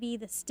seems to be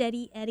the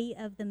steady Eddie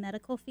of the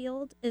medical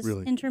field,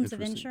 Really? in terms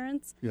of Interesting.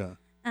 insurance. Yeah.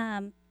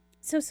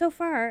 So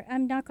far,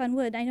 knock on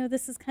wood, I know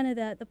this is kind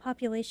of the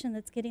population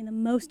that's getting the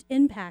most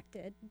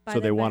impacted by So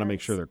the they want to make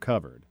virus. sure they're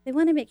covered. They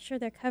want to make sure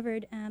they're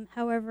covered.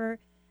 However,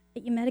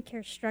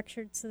 Medicare is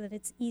structured so that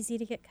it's easy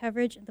to get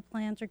coverage. The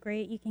plans are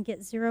great. You can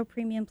get 0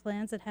 premium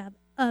plans that have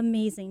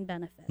amazing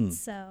benefits.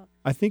 So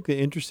I think the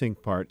interesting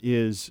part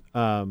is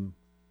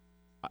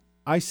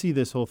I see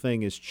this whole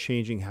thing as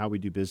changing how we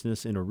do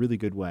business in a really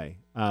good way.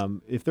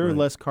 If there are Right.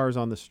 less cars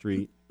on the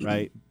street,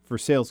 right, for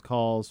sales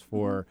calls,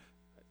 for,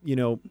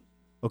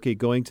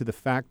 going to the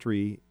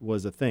factory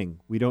was a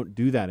thing. We don't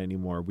do that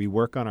anymore. We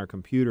work on our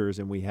computers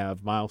and we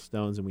have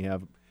milestones and we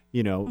have,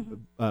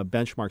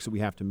 benchmarks that we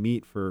have to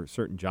meet for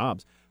certain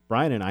jobs.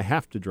 Brian and I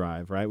have to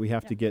drive, right? We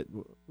have to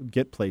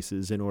get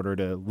places in order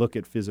to look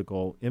at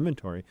physical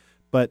inventory.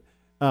 But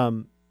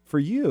for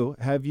you,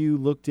 have you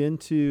looked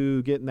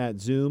into getting that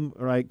Zoom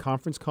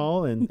conference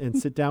call and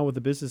sit down with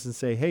the business and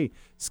say, hey,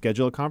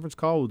 schedule a conference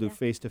call. We'll do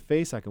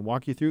face-to-face. I can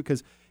walk you through.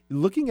 Because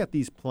looking at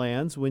these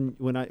plans, when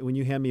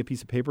you hand me a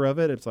piece of paper of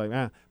it, it's like,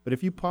 But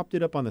if you popped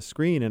it up on the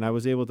screen and I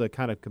was able to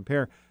kind of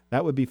compare,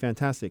 that would be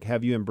fantastic.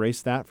 Have you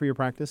embraced that for your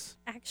practice?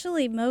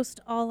 actually, most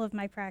all of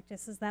my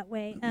practice is that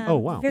way. Oh,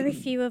 wow. Very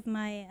few of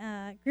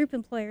my group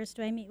employers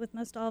do I meet with.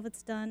 Most all of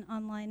it's done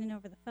online and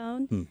over the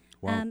phone.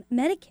 Wow.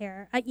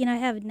 Medicare, I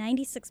have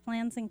 96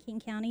 plans in King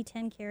County,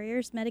 10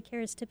 carriers.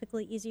 Medicare is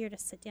typically easier to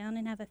sit down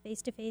and have a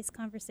face-to-face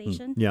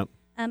conversation. Yep.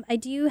 I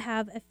do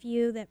have a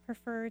few that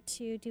prefer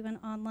to do an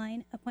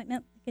online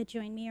appointment, like a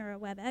Join Me or a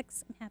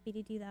WebEx. I'm happy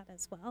to do that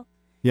as well.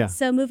 Yeah.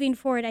 So moving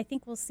forward, I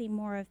think we'll see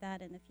more of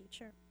that in the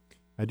future.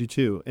 I do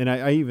too. And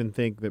I even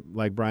think that,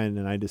 like Brian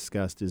and I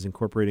discussed, is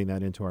incorporating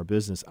that into our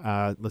business.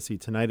 Let's see,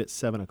 tonight at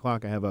 7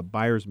 o'clock, I have a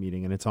buyer's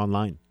meeting and it's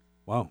online.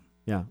 Wow.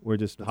 Yeah, we're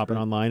just hopping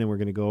great. online and we're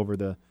going to go over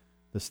the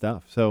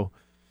stuff. So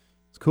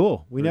it's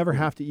cool. We Very never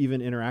cool. have to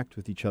even interact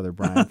with each other,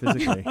 Brian,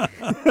 physically.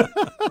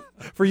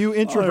 For you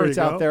there introverts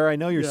you out go. there, I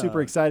know you're Yeah.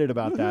 super excited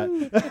about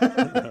that.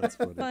 That's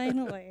funny.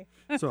 Finally.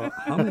 So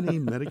how many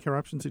Medicare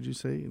options did you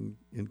say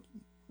in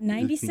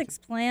 96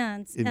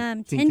 plans, in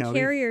 10 King County?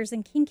 carriers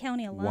in King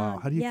County alone. Wow.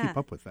 How do you yeah. keep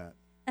up with that?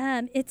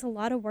 It's a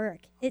lot of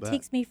work. It bet.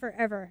 takes me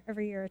forever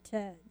every year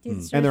to do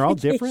the And they're all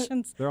different?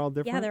 certifications. They're all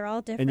different? Yeah, they're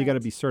all different. And you got to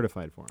be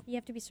certified for them. You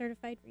have to be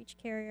certified for each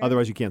carrier.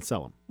 Otherwise, you can't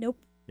sell them. Nope.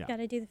 Yeah. Got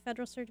to do the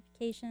federal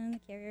certification, the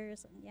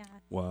carriers, and yeah.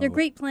 Wow. They're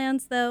great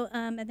plans, though,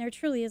 and there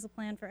truly is a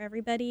plan for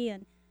everybody.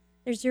 And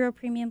there's 0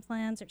 premium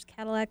plans, there's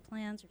Cadillac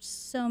plans, there's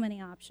so many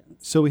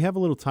options. So we have a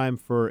little time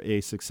for a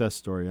success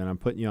story, and I'm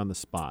putting you on the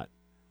spot.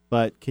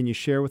 But can you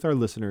share with our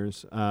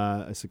listeners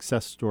a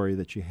success story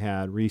that you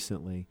had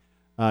recently,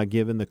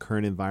 given the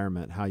current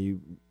environment, how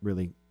you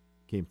really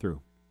came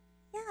through?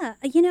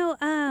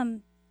 Yeah,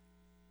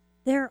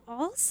 they're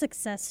all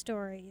success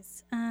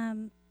stories.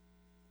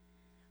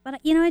 But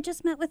I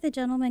just met with a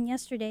gentleman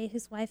yesterday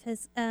whose wife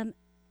has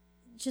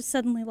just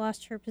suddenly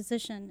lost her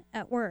position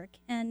at work,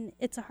 and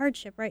it's a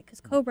hardship, right?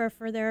 Because COBRA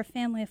for their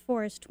family of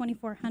 4 is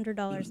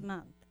 $2,400 a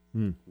month.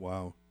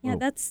 Wow. Yeah, Oh,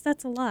 that's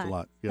a lot. a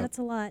lot, yeah. That's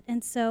a lot.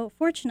 And so,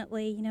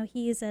 fortunately,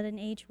 he is at an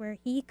age where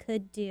he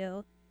could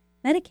do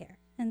Medicare,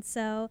 and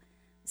so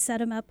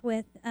set him up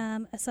with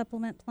a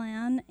supplement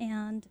plan,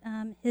 and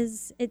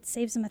it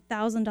saves him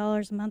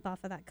 $1,000 a month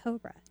off of that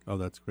COBRA. Oh,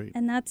 that's great.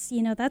 And that's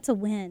that's a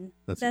win.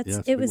 That's a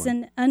it big was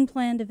one. an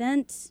unplanned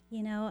event.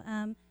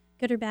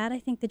 Good or bad, I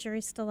think the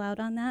jury's still out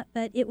on that.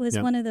 But it was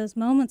one of those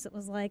moments. It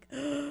was like,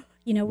 What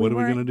are we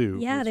gonna do?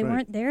 Yeah, That's they right.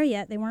 weren't there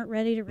yet. They weren't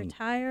ready to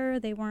retire.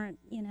 They weren't,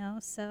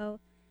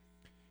 so.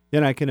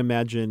 Then I can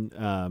imagine,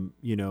 I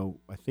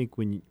think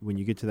when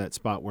you get to that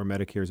spot where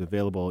Medicare is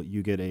available,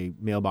 you get a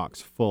mailbox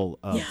full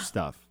of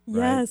stuff,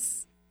 right?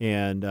 Yes.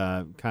 And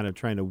kind of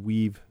trying to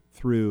weave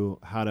through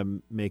how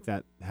to make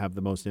that have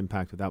the most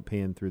impact without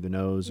paying through the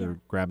nose or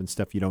grabbing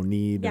stuff you don't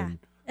need. Yeah.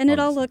 And it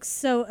all all that looks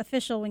so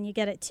official when you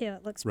get it, too.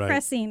 It looks Right.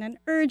 pressing and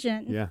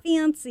urgent and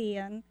fancy.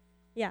 And,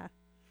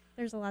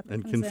 there's a lot that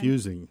And comes in.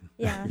 confusing.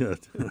 Yeah.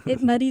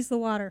 It muddies the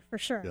water, for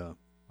sure. Yeah.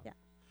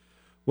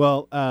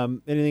 Well,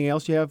 anything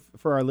else you have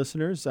for our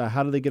listeners?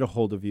 How do they get a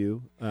hold of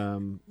you?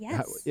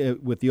 Yes.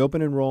 With the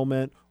open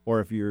enrollment,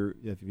 or if you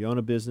own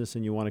a business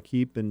and you want to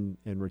keep and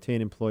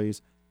retain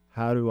employees,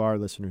 how do our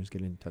listeners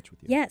get in touch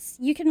with you? Yes,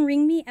 you can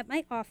ring me at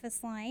my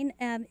office line.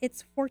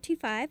 It's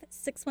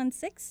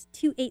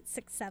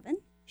 425-616-2867.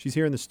 She's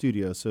here in the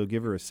studio, so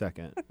give her a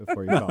second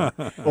before you call.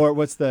 Or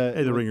what's the...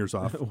 Hey, the ringer's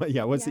off.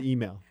 What's the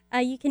email?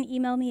 You can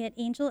email me at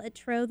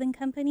Angel@Troth and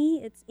Company.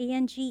 It's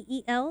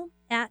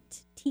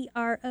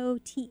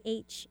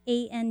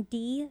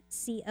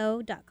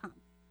ANGEL@TROTHANDCO.com.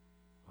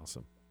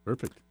 Awesome.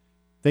 Perfect.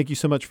 Thank you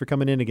so much for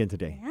coming in again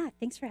today. Yeah,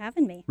 thanks for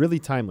having me. Really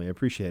timely. I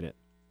appreciate it.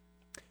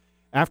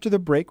 After the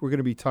break, we're going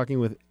to be talking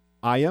with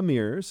Aya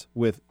Mears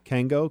with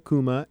Kengo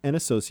Kuma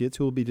Associates,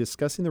 who will be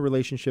discussing the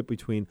relationship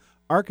between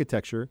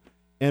architecture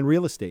and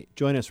real estate.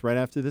 Join us right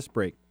after this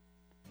break.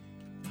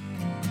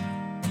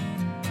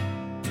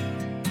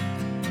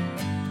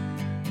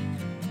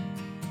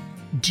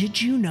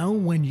 Did you know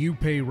when you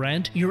pay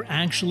rent, you're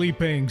actually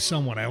paying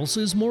someone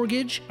else's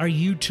mortgage? Are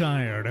you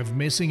tired of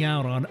missing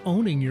out on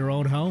owning your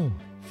own home?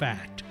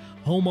 Fact: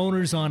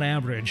 homeowners on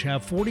average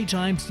have 40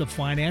 times the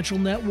financial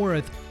net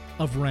worth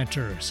of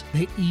renters.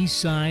 The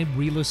Eastside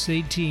Real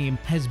Estate Team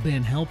has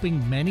been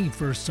helping many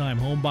first-time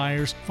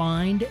homebuyers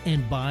find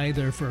and buy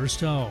their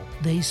first home.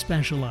 They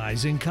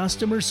specialize in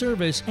customer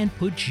service and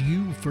put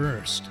you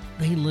first.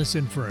 They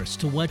listen first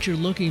to what you're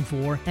looking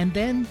for, and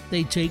then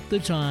they take the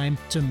time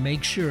to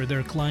make sure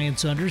their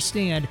clients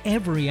understand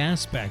every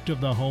aspect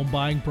of the home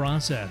buying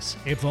process.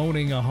 If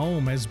owning a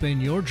home has been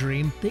your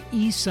dream, the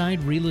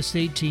Eastside Real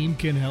Estate Team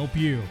can help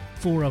you.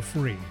 For a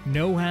free,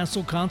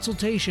 no-hassle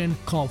consultation,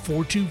 call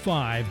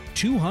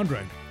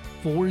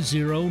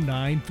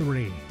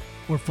 425-200-4093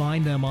 or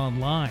find them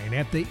online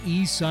at the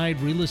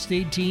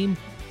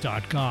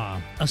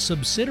eastsiderealestateteam.com, a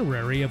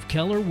subsidiary of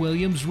Keller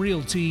Williams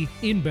Realty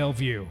in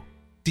Bellevue.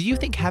 Do you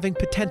think having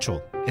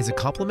potential is a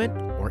compliment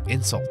or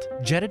insult?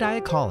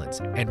 Jedediah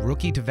Collins and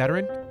Rookie to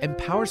Veteran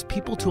empowers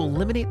people to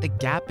eliminate the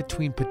gap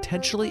between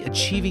potentially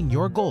achieving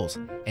your goals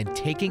and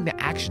taking the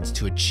actions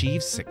to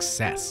achieve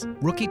success.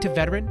 Rookie to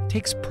Veteran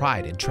takes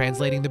pride in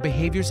translating the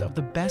behaviors of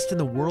the best in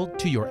the world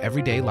to your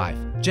everyday life.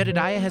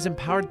 Jedediah has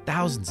empowered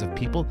thousands of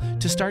people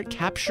to start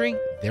capturing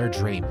their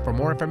dream. For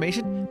more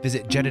information,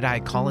 visit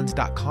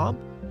jedediahcollins.com,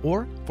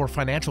 or for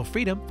financial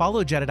freedom,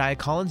 follow Jedediah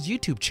Collins'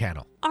 YouTube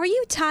channel. Are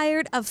you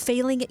tired of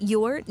failing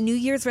your New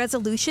Year's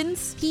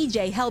resolutions?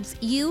 PJ helps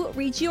you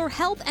reach your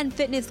health and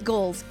fitness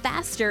goals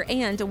faster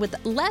and with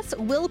less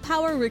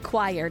willpower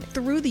required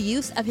through the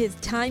use of his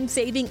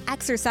time-saving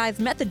exercise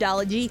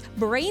methodology,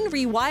 brain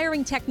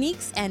rewiring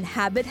techniques, and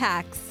habit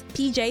hacks.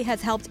 PJ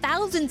has helped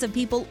thousands of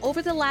people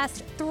over the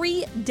last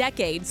 3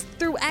 decades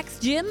through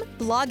X-Gym,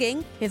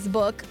 blogging, his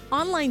book,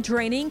 online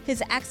training,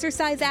 his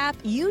exercise app,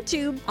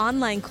 YouTube,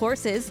 online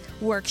courses,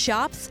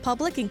 workshops,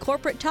 public and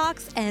corporate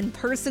talks, and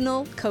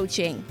personal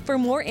coaching. For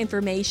more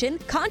information,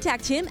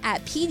 contact him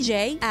at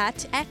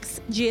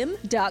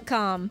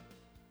pj@xgym.com.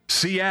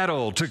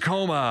 Seattle,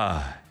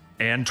 Tacoma,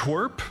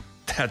 Antwerp.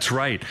 That's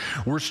right.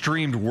 We're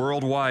streamed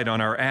worldwide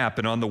on our app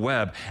and on the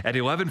web at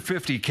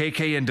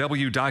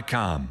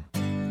 1150kknw.com.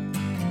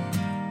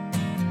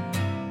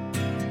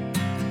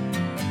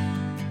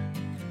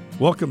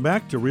 Welcome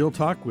back to Real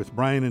Talk with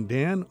Brian and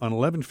Dan on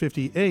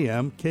 1150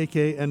 AM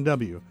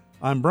KKNW.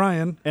 I'm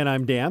Brian. And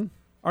I'm Dan.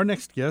 Our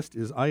next guest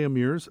is Aya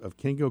Mears of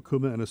Kengo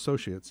Kuma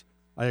Associates.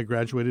 Aya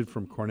graduated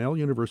from Cornell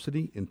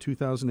University in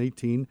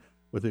 2018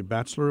 with a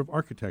Bachelor of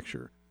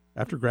Architecture.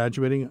 After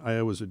graduating,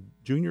 Aya was a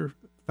junior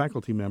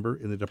faculty member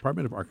in the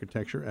Department of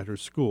Architecture at her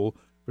school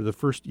for the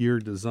first-year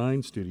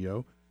design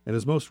studio and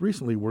is most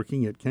recently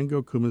working at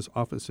Kengo Kuma's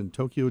office in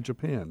Tokyo,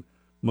 Japan,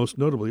 most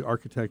notably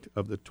architect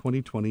of the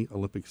 2020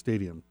 Olympic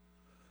Stadium.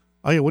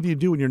 Aya, what do you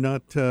do when you're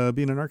not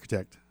being an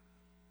architect?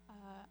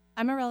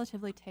 I'm a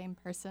relatively tame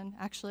person,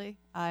 actually.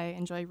 I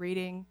enjoy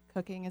reading.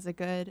 Cooking is a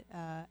good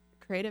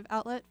creative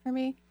outlet for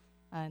me.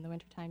 In the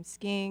wintertime,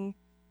 skiing.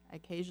 I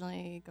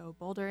occasionally go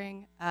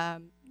bouldering,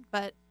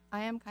 but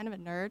I am kind of a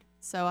nerd,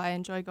 so I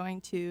enjoy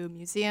going to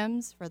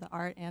museums for the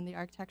art and the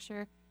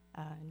architecture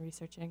and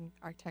researching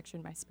architecture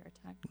in my spare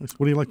time. Nice.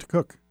 What do you like to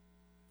cook?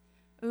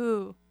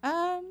 Ooh,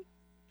 I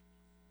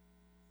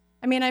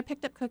mean, I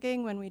picked up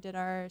cooking when we did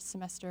our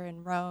semester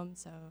in Rome,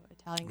 so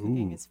Italian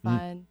cooking is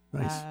fun.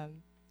 Nice.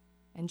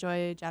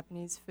 Enjoy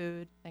Japanese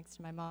food, thanks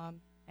to my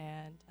mom,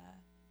 and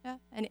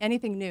and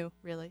anything new,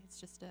 really. It's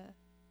just a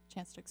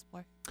chance to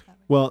explore that way.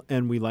 Well,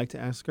 and we like to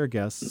ask our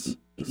guests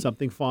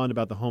something fond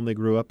about the home they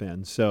grew up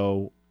in.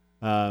 So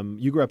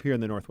you grew up here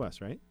in the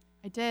Northwest, right?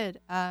 I did.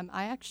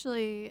 I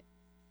actually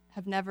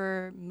have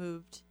never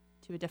moved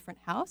to a different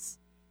house.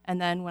 And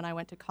then when I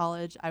went to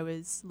college, I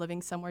was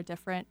living somewhere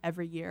different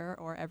every year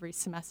or every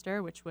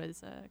semester, which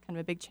was kind of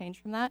a big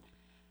change from that.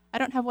 I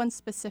don't have one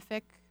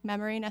specific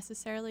memory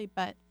necessarily,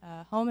 but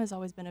home has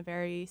always been a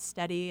very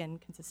steady and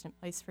consistent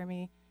place for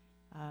me.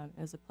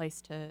 It was a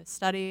place to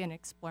study and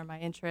explore my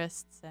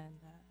interests, and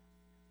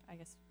I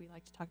guess we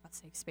like to talk about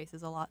safe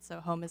spaces a lot, so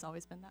home has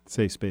always been that.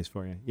 Safe space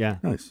for you, yeah.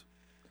 Nice.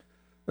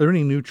 Are there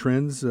any new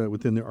trends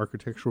within the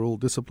architectural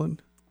discipline?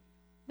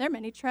 There are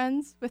many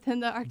trends within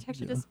the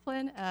architecture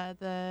discipline.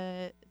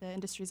 The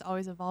industry is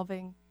always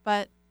evolving,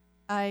 but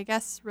I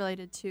guess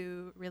related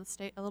to real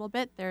estate a little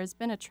bit, there's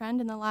been a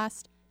trend in the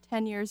last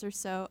 10 years or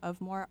so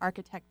of more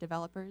architect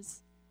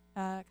developers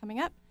coming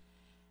up.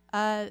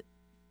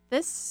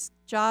 This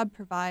job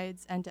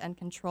provides end-to-end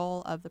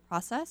control of the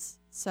process.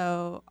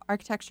 So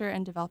architecture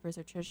and developers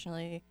are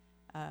traditionally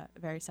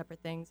very separate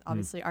things.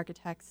 Obviously,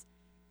 architects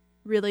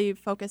really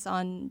focus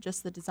on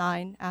just the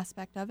design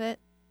aspect of it,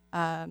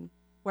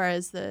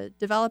 whereas the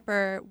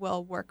developer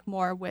will work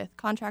more with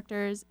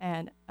contractors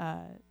and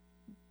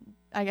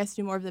I guess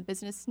do more of the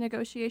business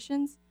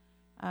negotiations.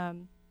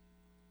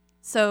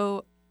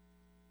 So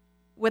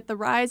with the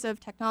rise of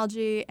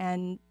technology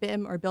and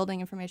BIM, or building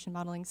information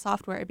modeling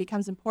software, it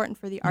becomes important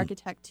for the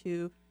architect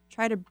to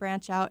try to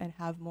branch out and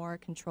have more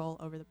control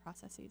over the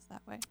processes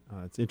that way.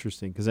 It's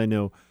interesting because I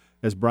know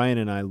as Brian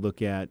and I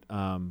look at,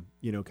 kind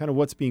of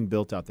what's being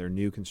built out there,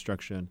 new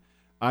construction,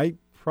 I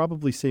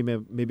probably say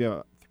maybe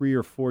about 3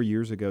 or 4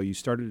 years ago, you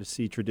started to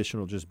see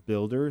traditional just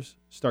builders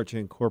start to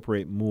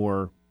incorporate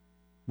more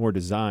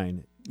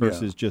design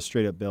versus just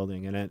straight up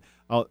building. And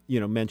I'll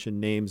mention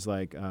names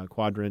like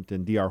Quadrant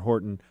and D.R.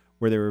 Horton,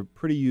 where they were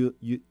pretty,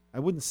 I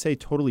wouldn't say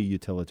totally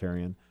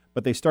utilitarian,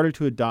 but they started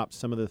to adopt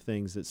some of the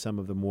things that some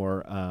of the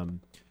more,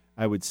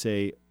 I would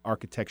say,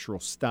 architectural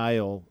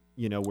style,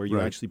 where you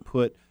actually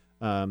put,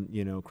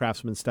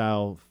 craftsman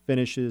style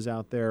finishes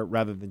out there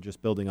rather than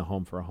just building a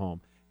home for a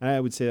home. And I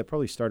would say that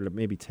probably started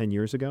maybe 10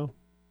 years ago.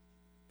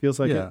 Feels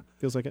like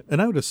it.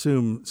 And I would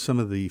assume some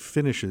of the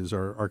finishes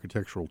are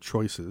architectural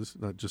choices,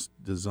 not just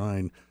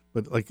design.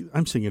 But like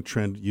I'm seeing a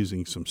trend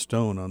using some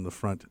stone on the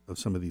front of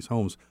some of these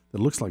homes that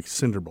looks like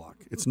cinder block.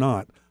 It's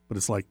not, but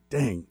it's like,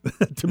 dang,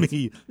 to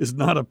me, is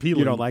not appealing.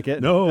 You don't like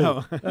it?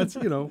 No, that's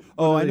I know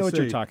what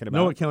you're talking about.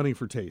 No accounting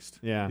for taste.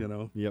 Yeah.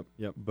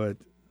 Yep. But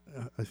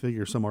I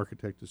figure some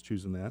architect is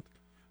choosing that.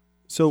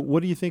 So,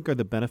 what do you think are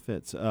the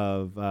benefits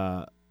of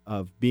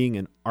being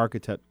an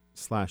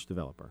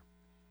architect/developer?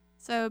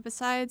 So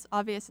besides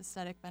obvious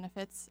aesthetic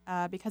benefits,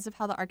 because of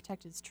how the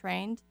architect is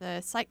trained, the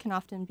site can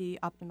often be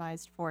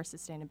optimized for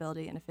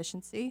sustainability and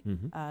efficiency,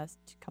 a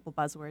couple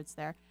buzzwords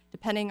there,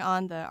 depending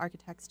on the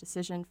architect's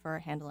decision for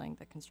handling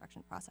the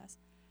construction process.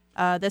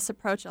 This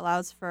approach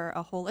allows for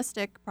a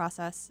holistic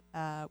process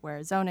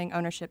where zoning,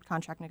 ownership,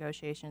 contract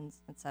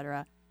negotiations,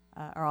 etc.,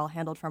 are all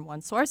handled from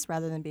one source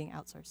rather than being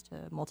outsourced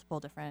to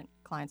multiple different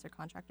clients or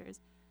contractors.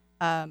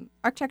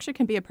 Architecture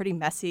can be a pretty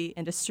messy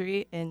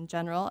industry in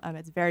general.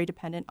 It's very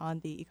dependent on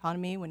the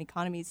economy. When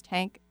economies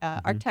tank,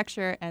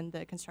 architecture and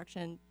the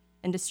construction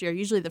industry are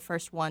usually the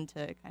first one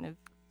to kind of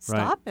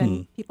stop,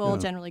 and people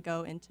generally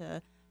go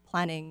into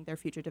planning their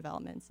future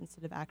developments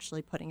instead of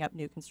actually putting up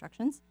new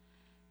constructions.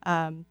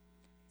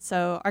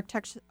 So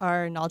architects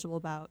are knowledgeable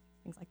about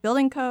things like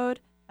building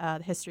code,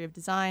 the history of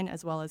design,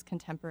 as well as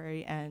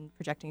contemporary and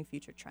projecting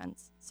future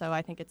trends. So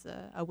I think it's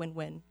a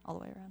win-win all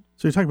the way around.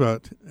 So you talk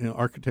about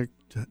architect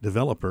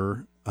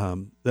developer.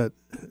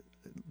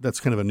 That's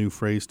kind of a new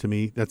phrase to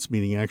me. That's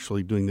meaning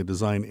actually doing the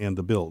design and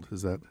the build.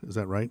 Is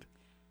that right?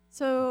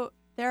 So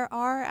there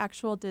are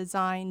actual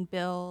design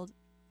build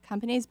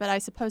companies, but I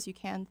suppose you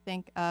can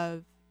think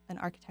of an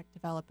architect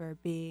developer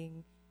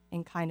being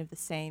in kind of the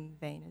same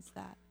vein as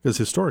that. Because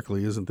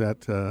historically, isn't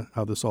that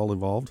how this all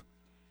evolved?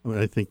 I mean,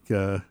 I think.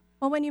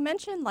 Well, when you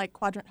mention like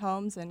Quadrant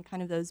homes and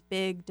kind of those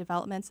big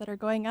developments that are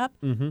going up,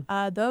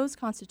 those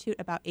constitute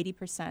about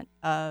 80%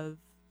 of,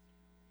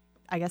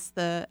 I guess,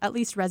 the at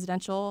least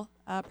residential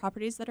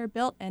properties that are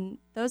built. And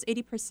those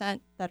 80%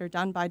 that are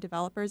done by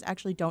developers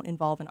actually don't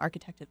involve an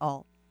architect at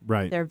all.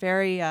 Right. They're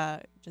very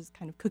just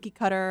kind of cookie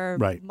cutter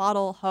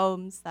model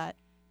homes that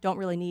don't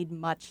really need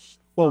much.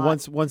 Well,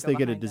 once they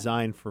get a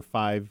design for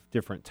 5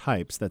 different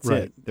types, that's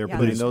it. They're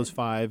putting those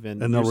 5,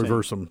 and they'll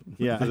reverse them.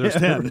 Yeah, there's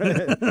 10,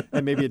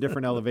 and maybe a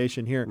different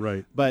elevation here.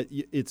 Right. But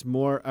it's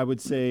more, I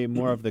would say,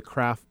 more of the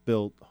craft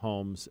built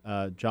homes.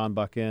 John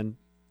Buchan,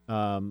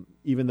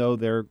 even though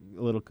they're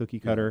a little cookie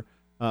cutter.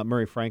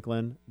 Murray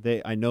Franklin,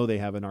 I know they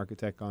have an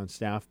architect on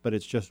staff, but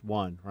it's just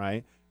one,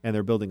 right? And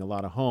they're building a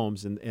lot of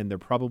homes, and they're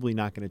probably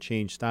not going to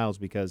change styles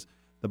because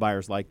the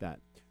buyers like that.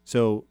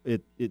 So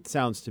it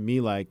sounds to me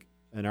like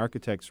an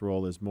architect's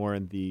role is more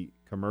in the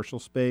commercial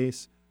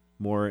space,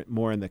 more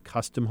in the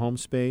custom home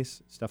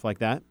space, stuff like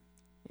that.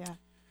 Yeah.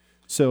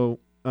 So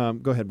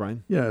go ahead,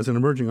 Brian. Yeah, as an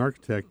emerging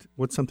architect,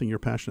 what's something you're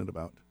passionate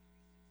about?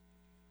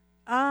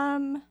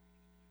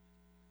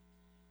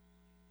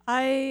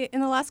 In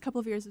the last couple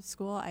of years of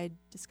school, I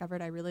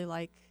discovered I really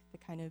like the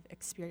kind of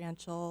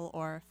experiential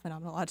or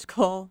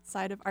phenomenological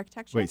side of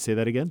architecture. Wait, say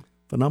that again.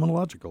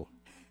 Phenomenological.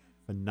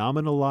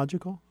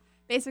 Phenomenological?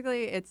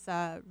 Basically, it's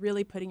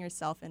really putting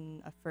yourself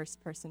in a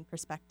first-person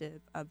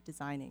perspective of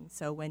designing.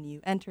 So when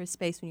you enter a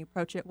space, when you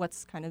approach it,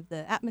 what's kind of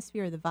the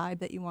atmosphere, the vibe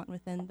that you want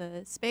within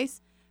the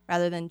space,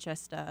 rather than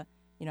just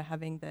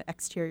having the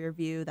exterior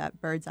view, that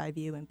bird's eye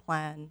view, and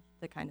plan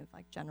the kind of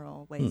like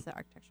general ways that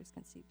architecture is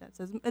conceived of.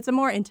 So it's a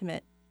more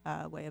intimate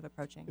way of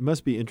approaching. It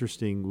must be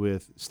interesting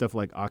with stuff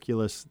like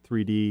Oculus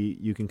 3D.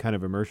 You can kind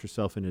of immerse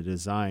yourself in a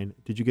design.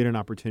 Did you get an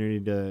opportunity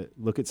to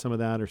look at some of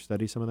that or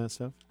study some of that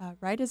stuff?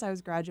 Right as I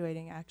was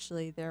graduating,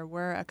 actually, there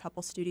were a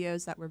couple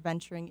studios that were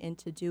venturing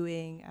into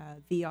doing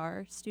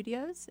VR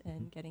studios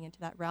and getting into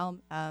that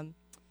realm.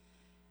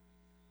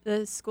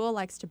 The school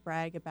likes to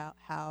brag about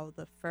how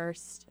the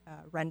first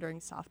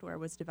rendering software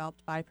was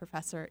developed by a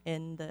professor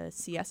in the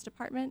CS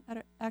department,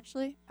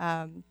 actually.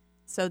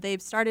 So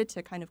they've started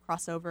to kind of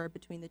cross over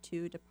between the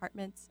two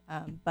departments,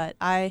 but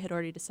I had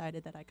already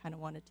decided that I kind of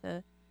wanted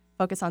to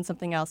focus on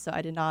something else, so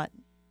I did not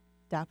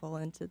dabble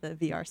into the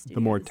VR studios.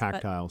 The more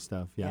tactile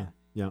stuff, yeah.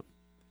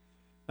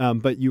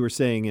 But you were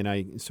saying, and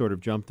I sort of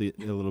jumped a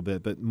little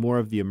bit, but more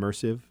of the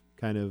immersive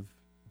kind of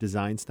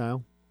design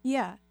style?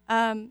 Yeah.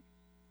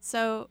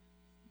 So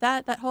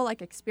that whole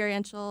like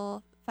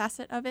experiential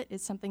facet of it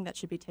is something that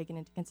should be taken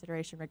into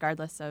consideration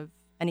regardless of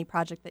any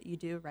project that you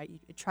do, right? You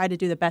try to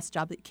do the best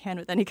job that you can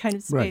with any kind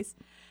of space.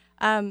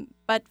 Right.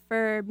 But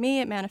for me,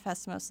 it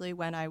manifests mostly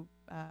when I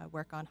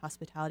work on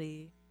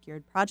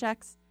hospitality-geared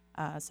projects,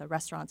 so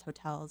restaurants,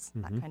 hotels,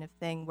 that kind of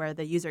thing, where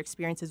the user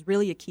experience is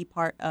really a key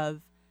part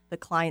of the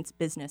client's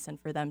business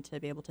and for them to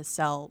be able to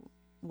sell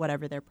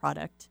whatever their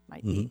product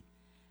might be.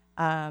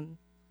 Yeah.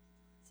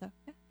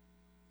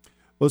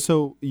 Well,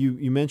 so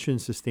you mentioned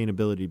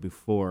sustainability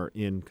before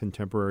in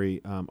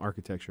contemporary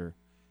architecture,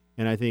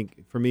 and I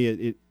think for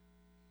me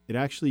it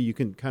actually, you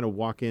can kind of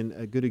walk in.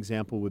 A good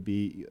example would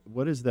be,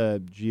 what is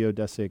the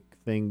geodesic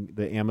thing,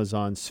 the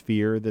Amazon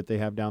sphere that they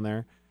have down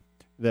there?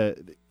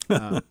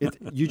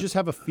 You just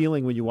have a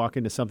feeling when you walk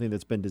into something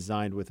that's been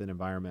designed with an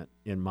environment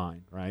in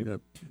mind, right?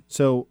 Yep.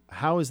 So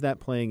how is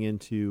that playing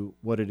into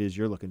what it is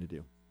you're looking to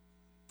do?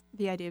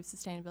 The idea of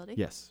sustainability?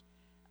 Yes.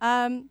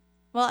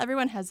 Well,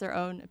 everyone has their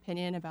own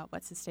opinion about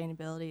what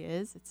sustainability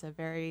is. It's a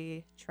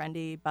very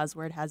trendy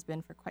buzzword, has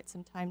been for quite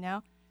some time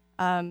now.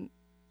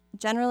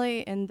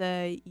 Generally, in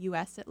the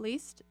U.S. at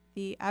least,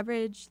 the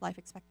average life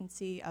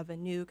expectancy of a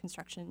new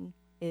construction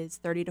is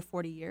 30 to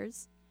 40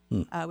 years,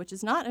 which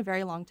is not a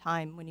very long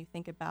time when you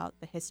think about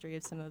the history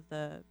of some of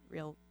the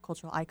real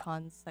cultural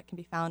icons that can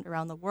be found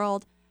around the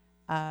world.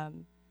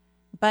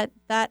 But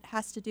that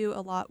has to do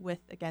a lot with,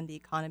 again, the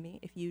economy.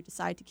 If you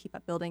decide to keep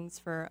up buildings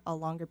for a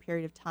longer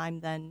period of time,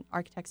 then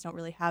architects don't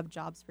really have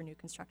jobs for new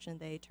construction.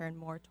 They turn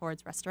more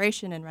towards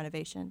restoration and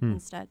renovation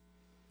instead.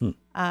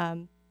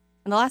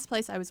 And the last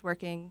place I was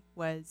working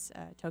was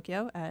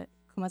Tokyo at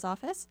Kuma's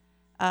office.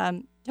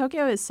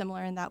 Tokyo is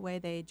similar in that way.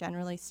 They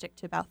generally stick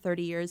to about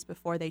 30 years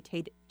before they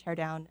tear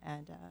down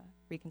and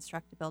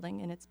reconstruct a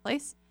building in its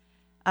place.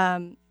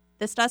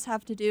 This does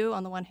have to do,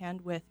 on the one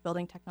hand, with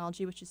building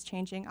technology, which is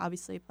changing.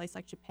 Obviously, a place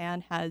like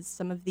Japan has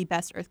some of the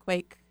best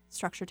earthquake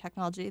structure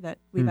technology that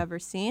we've ever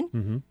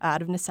seen,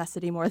 out of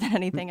necessity more than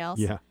anything else.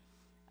 Yeah.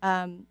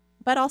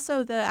 But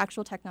also the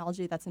actual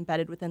technology that's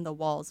embedded within the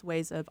walls,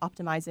 ways of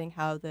optimizing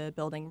how the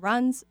building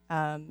runs,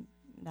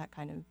 that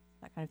kind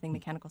of thing,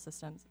 mechanical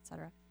systems,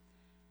 etc.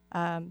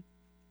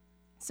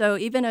 So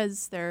even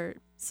as there are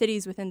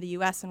cities within the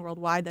U.S. and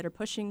worldwide that are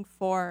pushing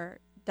for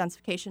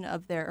densification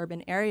of their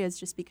urban areas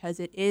just because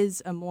it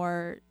is a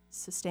more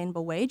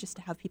sustainable way just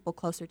to have people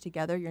closer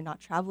together. You're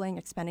not traveling,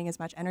 expending as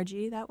much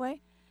energy that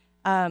way.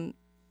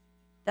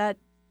 That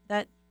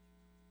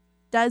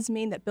does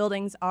mean that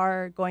buildings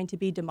are going to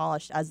be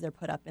demolished as they're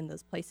put up in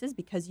those places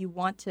because you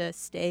want to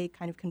stay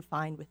kind of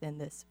confined within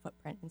this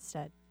footprint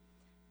instead.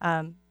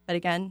 But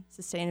again,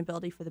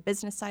 sustainability for the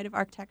business side of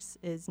architects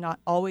is not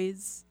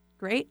always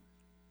great.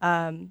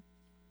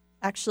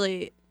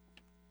 Actually,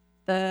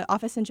 the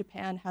office in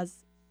Japan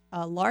has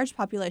a large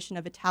population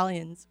of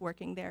Italians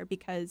working there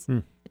because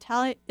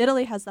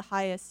Italy has the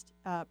highest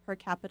per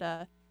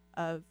capita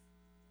of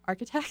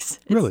architects.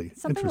 Really?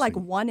 It's something like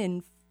 1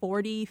 in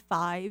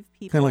 45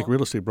 people. Kind of like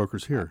real estate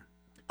brokers here.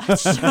 Yeah,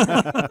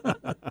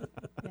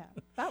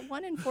 about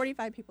 1 in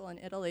 45 people in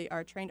Italy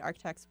are trained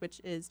architects, which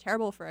is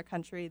terrible for a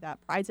country that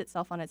prides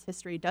itself on its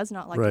history, does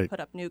not like to put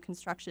up new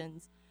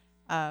constructions.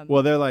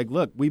 Well, they're like,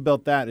 look, we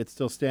built that. It's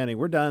still standing.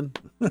 We're done.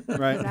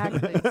 Right.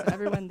 Exactly. So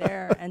everyone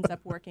there ends up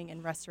working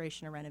in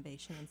restoration or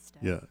renovation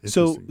instead. Yeah.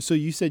 So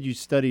you said you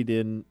studied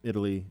in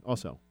Italy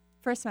also.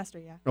 First semester,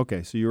 yeah.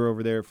 Okay. So you were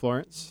over there at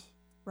Florence?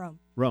 Rome.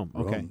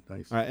 Okay. Rome,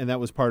 nice. All right. And that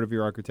was part of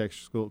your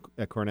architecture school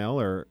at Cornell,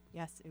 or?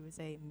 Yes, it was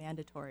a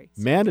mandatory.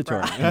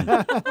 Mandatory.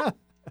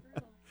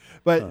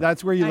 But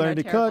that's where you I know, learn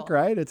to terrible. cook,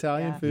 right?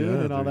 Italian Yeah. food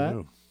and all there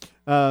you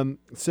that. go.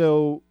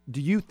 So do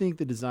you think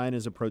the design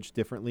is approached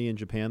differently in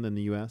Japan than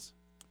the U.S.?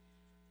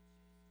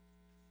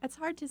 It's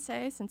hard to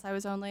say since I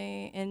was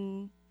only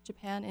in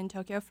Japan, in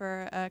Tokyo,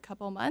 for a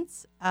couple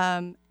months.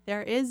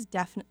 There is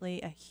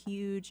definitely a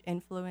huge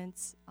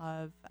influence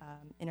of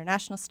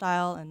international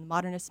style and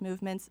modernist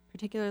movements,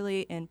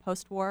 particularly in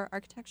post-war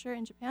architecture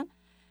in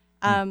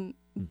Japan.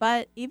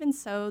 But even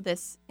so,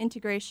 this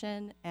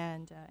integration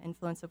and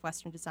influence of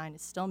Western design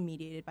is still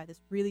mediated by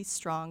this really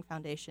strong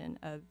foundation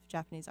of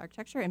Japanese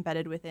architecture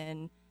embedded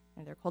within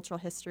their cultural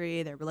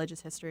history, their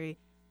religious history,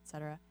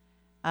 etc.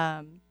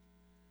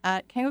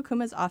 At Kengo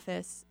Kuma's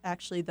office,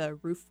 actually, the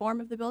roof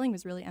form of the building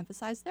was really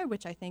emphasized there,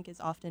 which I think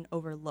is often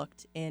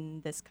overlooked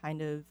in this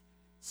kind of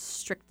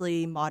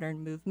strictly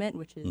modern movement,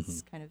 which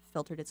is kind of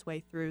filtered its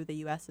way through the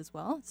U.S. as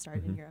well. It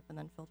started in Europe and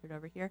then filtered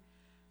over here.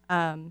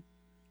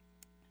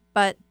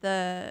 But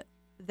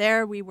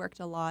there we worked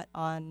a lot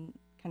on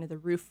kind of the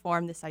roof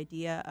form, this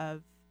idea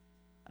of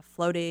a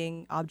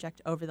floating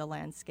object over the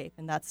landscape,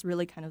 and that's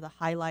really kind of the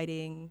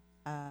highlighting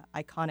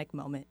iconic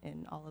moment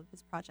in all of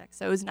his projects.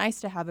 So it was nice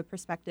to have a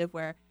perspective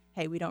where,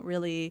 hey, we don't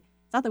really,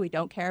 it's not that we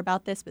don't care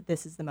about this, but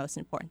this is the most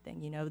important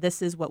thing. You know,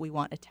 this is what we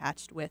want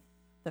attached with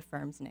the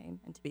firm's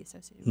name and to be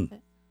associated with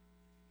it.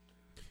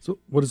 So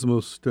what is the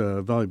most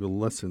valuable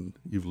lesson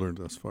you've learned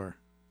thus far?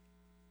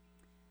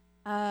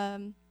 At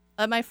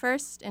my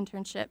first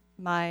internship,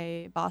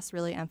 my boss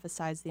really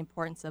emphasized the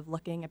importance of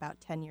looking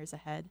about 10 years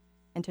ahead,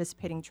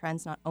 anticipating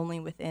trends not only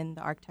within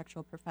the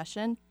architectural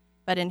profession,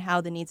 but in how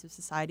the needs of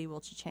society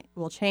will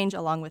change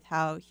along with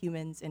how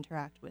humans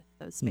interact with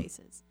those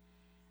spaces.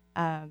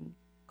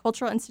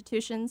 Cultural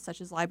institutions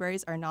such as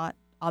libraries are not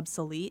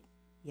obsolete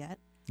yet,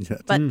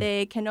 but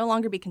they can no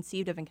longer be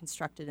conceived of and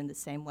constructed in the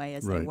same way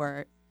as they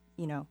were,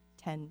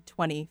 10,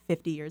 20,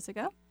 50 years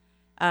ago.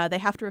 They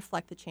have to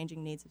reflect the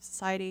changing needs of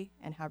society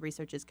and how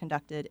research is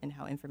conducted and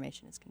how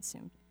information is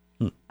consumed.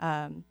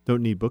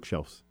 Don't need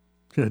bookshelves.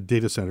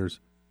 Data centers.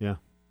 Yeah.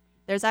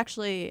 There's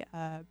actually,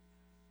 I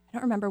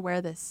don't remember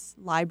where this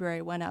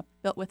library went up,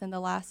 built within the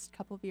last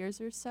couple of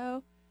years or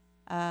so.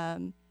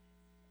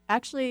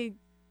 Actually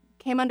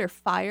came under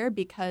fire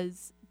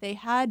because they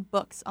had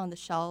books on the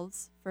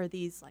shelves for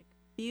these like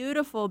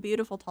beautiful,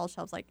 beautiful tall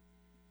shelves, like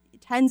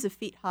tens of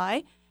feet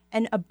high,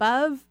 and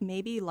above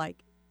maybe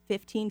like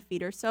 15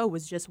 feet or so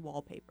was just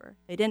wallpaper.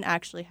 They didn't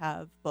actually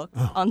have books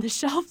on the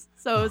shelves,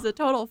 so it was a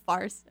total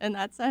farce in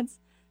that sense.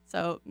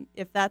 So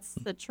if that's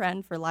the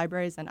trend for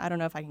libraries, then I don't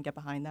know if I can get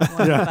behind that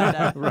one.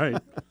 But,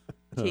 Right.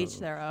 To each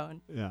their own.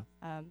 Yeah.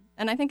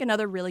 And I think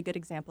another really good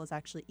example is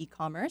actually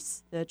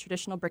e-commerce. The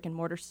traditional brick and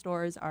mortar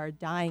stores are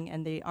dying,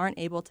 and they aren't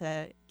able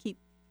to keep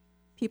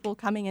people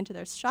coming into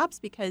their shops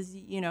because,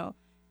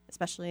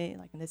 especially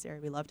like in this area,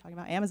 we love talking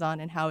about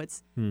Amazon and how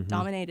it's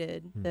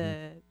dominated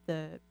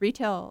the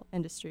retail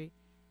industry.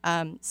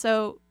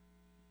 So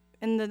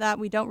in that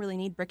we don't really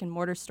need brick and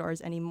mortar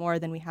stores any more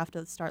than we have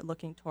to start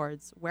looking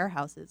towards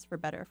warehouses, for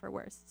better or for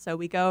worse. So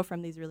we go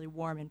from these really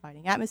warm,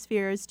 inviting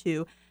atmospheres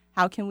to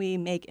how can we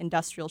make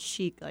industrial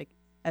chic like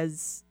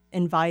as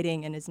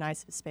inviting and as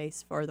nice a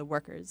space for the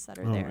workers that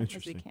are there as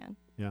we can.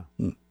 Yeah.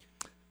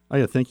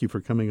 Aya, thank you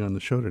for coming on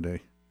the show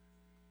today.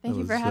 Thank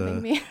you for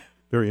having me.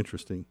 Very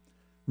interesting.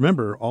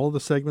 Remember, all of the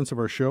segments of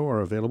our show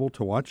are available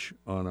to watch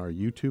on our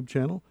YouTube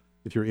channel.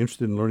 If you're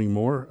interested in learning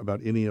more about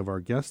any of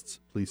our guests,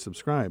 please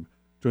subscribe.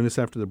 Join us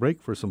after the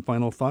break for some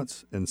final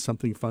thoughts and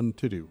something fun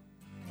to do.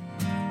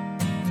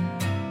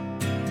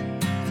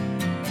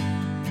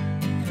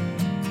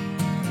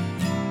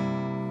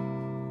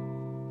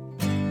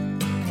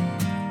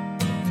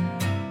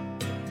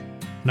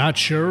 Not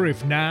sure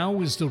if now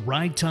is the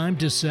right time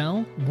to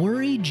sell?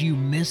 Worried you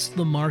missed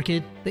the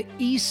market? The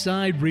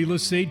Eastside Real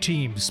Estate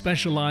Team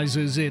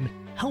specializes in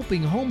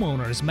helping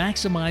homeowners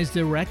maximize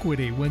their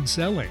equity when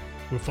selling.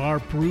 With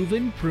our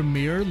proven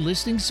premier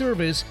listing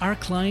service, our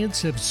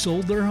clients have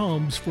sold their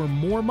homes for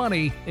more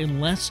money in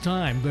less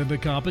time than the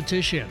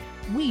competition.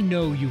 We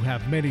know you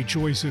have many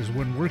choices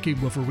when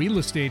working with a real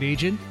estate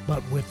agent,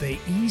 but with the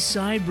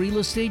Eastside Real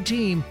Estate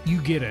Team,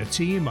 you get a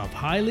team of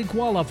highly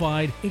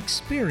qualified,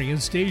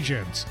 experienced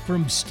agents.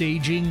 From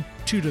staging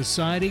to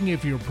deciding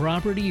if your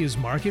property is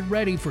market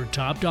ready for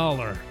top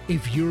dollar.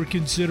 If you're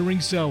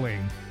considering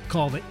selling,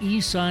 call the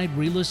Eastside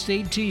Real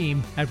Estate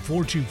Team at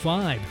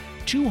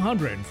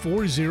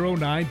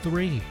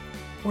 425-200-4093.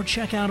 Or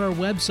check out our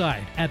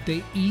website at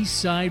the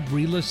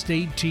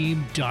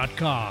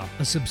eastsiderealestateteam.com,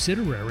 a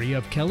subsidiary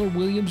of Keller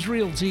Williams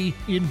Realty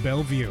in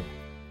Bellevue.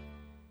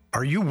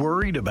 Are you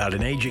worried about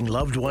an aging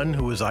loved one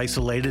who is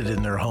isolated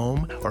in their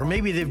home? Or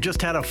maybe they've just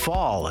had a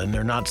fall and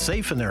they're not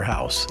safe in their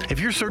house.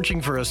 If you're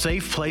searching for a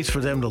safe place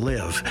for them to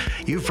live,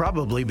 you've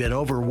probably been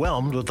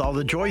overwhelmed with all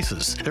the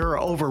choices. There are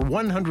over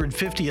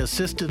 150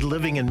 assisted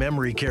living and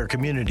memory care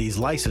communities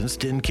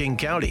licensed in King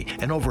County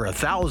and over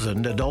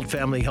 1,000 adult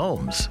family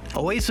homes.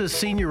 Oasis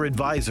Senior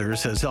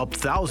Advisors has helped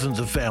thousands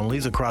of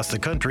families across the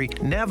country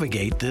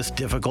navigate this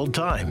difficult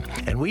time.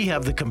 And we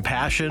have the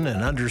compassion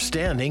and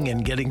understanding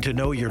in getting to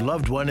know your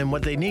loved one and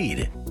what they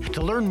need.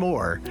 To learn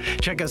more,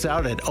 check us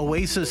out at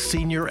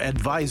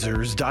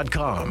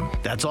oasisssenioradvisors.com.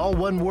 That's all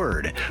one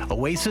word,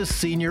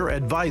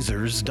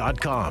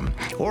 oasisssenioradvisors.com.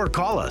 Or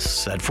call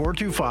us at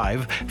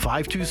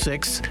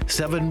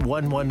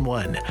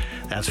 425-526-7111.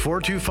 That's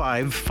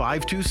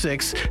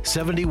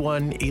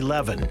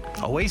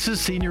 425-526-7111.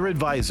 Oasis Senior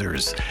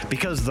Advisors,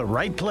 because the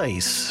right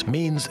place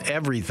means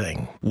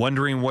everything.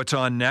 Wondering what's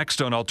on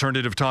next on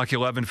Alternative Talk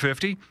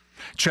 1150?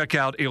 Check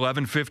out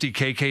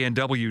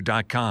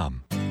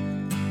 1150kknw.com.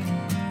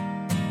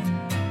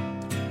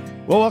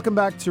 Well, welcome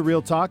back to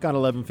Real Talk on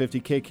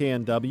 1150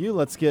 KKNW.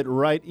 Let's get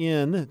right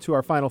in to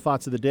our final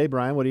thoughts of the day.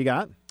 Brian, what do you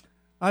got?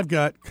 I've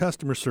got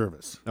customer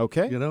service.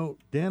 Okay. You know,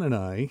 Dan and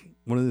I,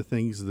 one of the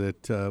things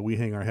that we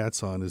hang our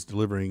hats on is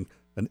delivering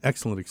an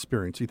excellent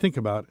experience. You think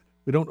about,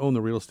 we don't own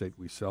the real estate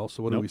we sell,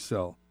 so what do we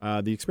sell?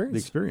 The experience. The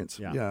experience,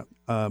 yeah.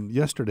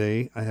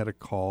 Yesterday, I had a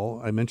call.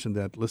 I mentioned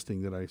that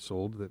listing that I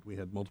sold, that we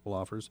had multiple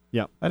offers.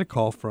 Yeah. I had a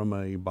call from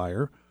a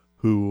buyer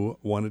who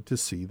wanted to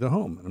see the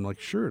home. And I'm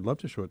like, sure, I'd love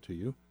to show it to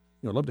you.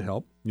 I'd love to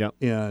help. Yeah.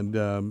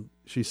 And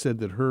she said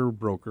that her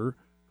broker,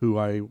 who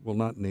I will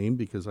not name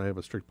because I have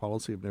a strict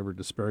policy of never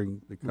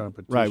disparaging the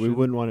competition. Right, we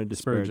wouldn't want to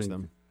disparage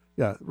them.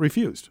 Yeah,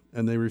 refused.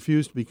 And they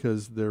refused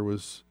because there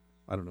was,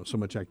 I don't know, so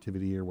much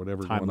activity or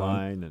whatever going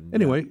on. And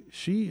anyway,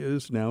 she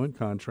is now in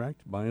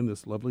contract buying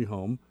this lovely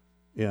home,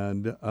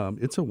 and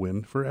it's a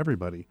win for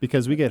everybody.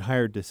 Because we get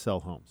hired to sell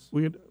homes.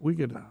 We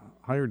get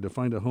hired to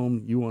find a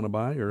home you want to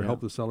buy or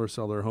help the seller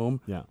sell their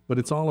home. Yeah. But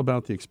it's all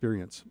about the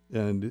experience.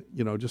 And,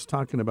 just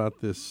talking about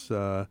this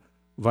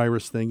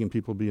virus thing and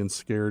people being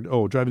scared.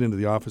 Oh, driving into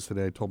the office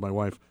today, I told my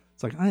wife,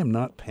 it's like, I am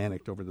not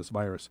panicked over this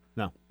virus.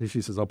 No. And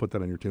she says, I'll put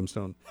that on your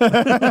tombstone.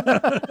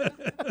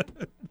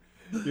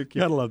 You're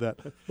cute. Gotta love that.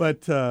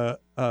 But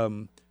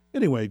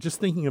anyway, just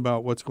thinking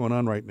about what's going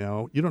on right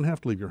now, you don't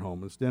have to leave your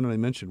home. As Dan and I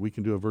mentioned, we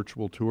can do a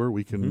virtual tour.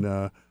 We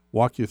can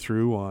walk you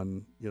through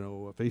on, a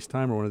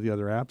FaceTime or one of the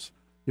other apps.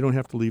 You don't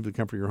have to leave the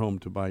comfort of your home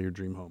to buy your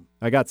dream home.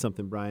 I got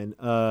something, Brian.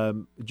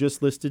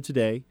 Just listed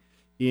today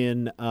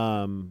in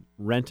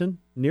Renton,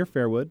 near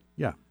Fairwood.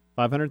 Yeah.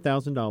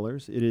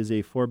 $500,000. It is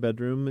a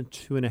 4-bedroom,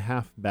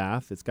 2.5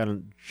 bath. It's got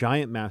a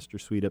giant master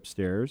suite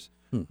upstairs,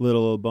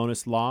 little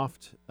bonus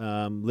loft,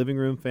 living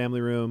room,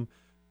 family room.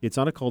 It's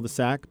on a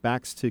cul-de-sac,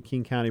 backs to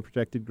King County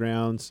Protected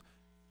Grounds.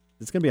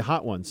 It's going to be a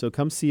hot one. So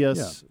come see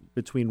us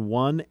between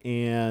 1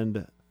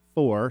 and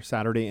 4,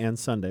 Saturday and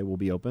Sunday. We'll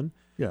be open.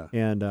 Yeah.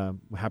 And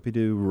we're happy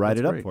to write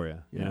it up for you.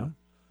 Yeah. You know?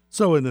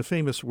 So in the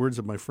famous words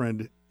of my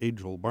friend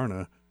Angel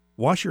Barna,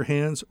 wash your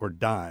hands or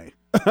die.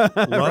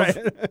 Love,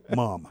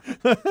 Mom.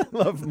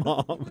 Love,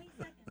 Mom.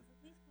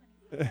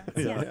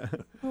 Yeah.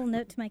 Little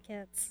note to my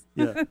kids.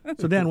 Yeah.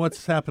 So Dan,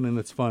 what's happening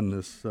that's fun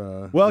this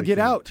Well,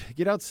 weekend?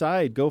 get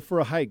outside, go for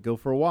a hike, go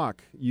for a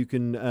walk. You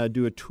can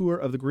do a tour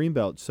of the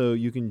Greenbelt. So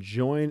you can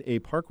join a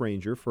park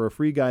ranger for a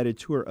free guided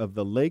tour of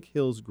the Lake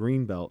Hills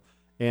Greenbelt.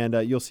 And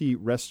you'll see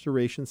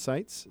restoration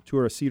sites,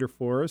 tour of Cedar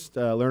Forest,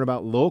 learn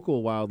about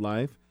local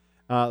wildlife.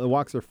 The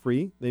walks are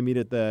free. They meet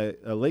at the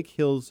Lake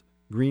Hills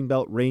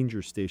Greenbelt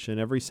Ranger Station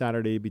every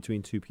Saturday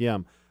between 2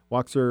 p.m.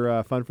 Walks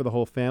are fun for the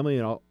whole family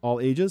and all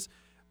ages.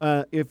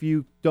 If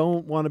you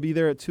don't want to be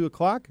there at 2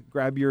 o'clock,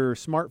 grab your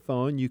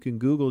smartphone. You can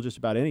Google just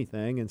about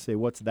anything and say,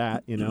 what's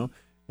that, and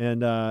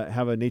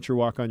have a nature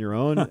walk on your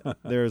own.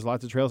 There's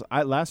lots of trails.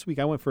 Last week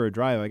I went for a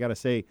drive. I got to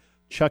say,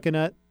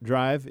 Chuckanut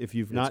Drive, if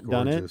you've not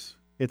done it,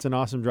 it's an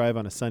awesome drive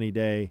on a sunny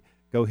day.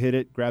 Go hit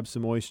it, grab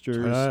some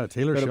oysters.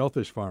 Taylor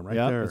Shellfish Farm right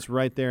there. It's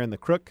right there in the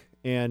Crook,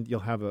 and you'll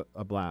have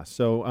a blast.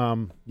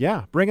 So,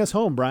 bring us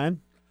home, Brian.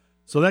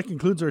 So that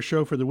concludes our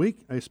show for the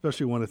week. I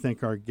especially want to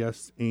thank our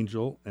guests,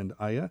 Angel and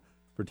Aya,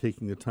 for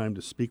taking the time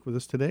to speak with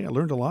us today. I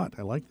learned a lot.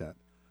 I like that.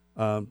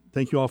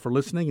 Thank you all for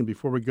listening. And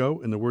before we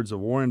go, in the words of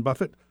Warren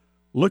Buffett,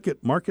 look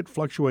at market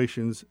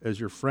fluctuations as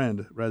your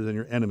friend rather than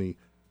your enemy.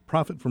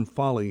 Profit from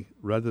folly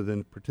rather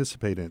than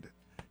participate in it.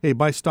 Hey,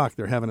 buy stock.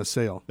 They're having a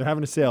sale. They're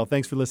having a sale.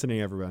 Thanks for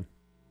listening, everyone.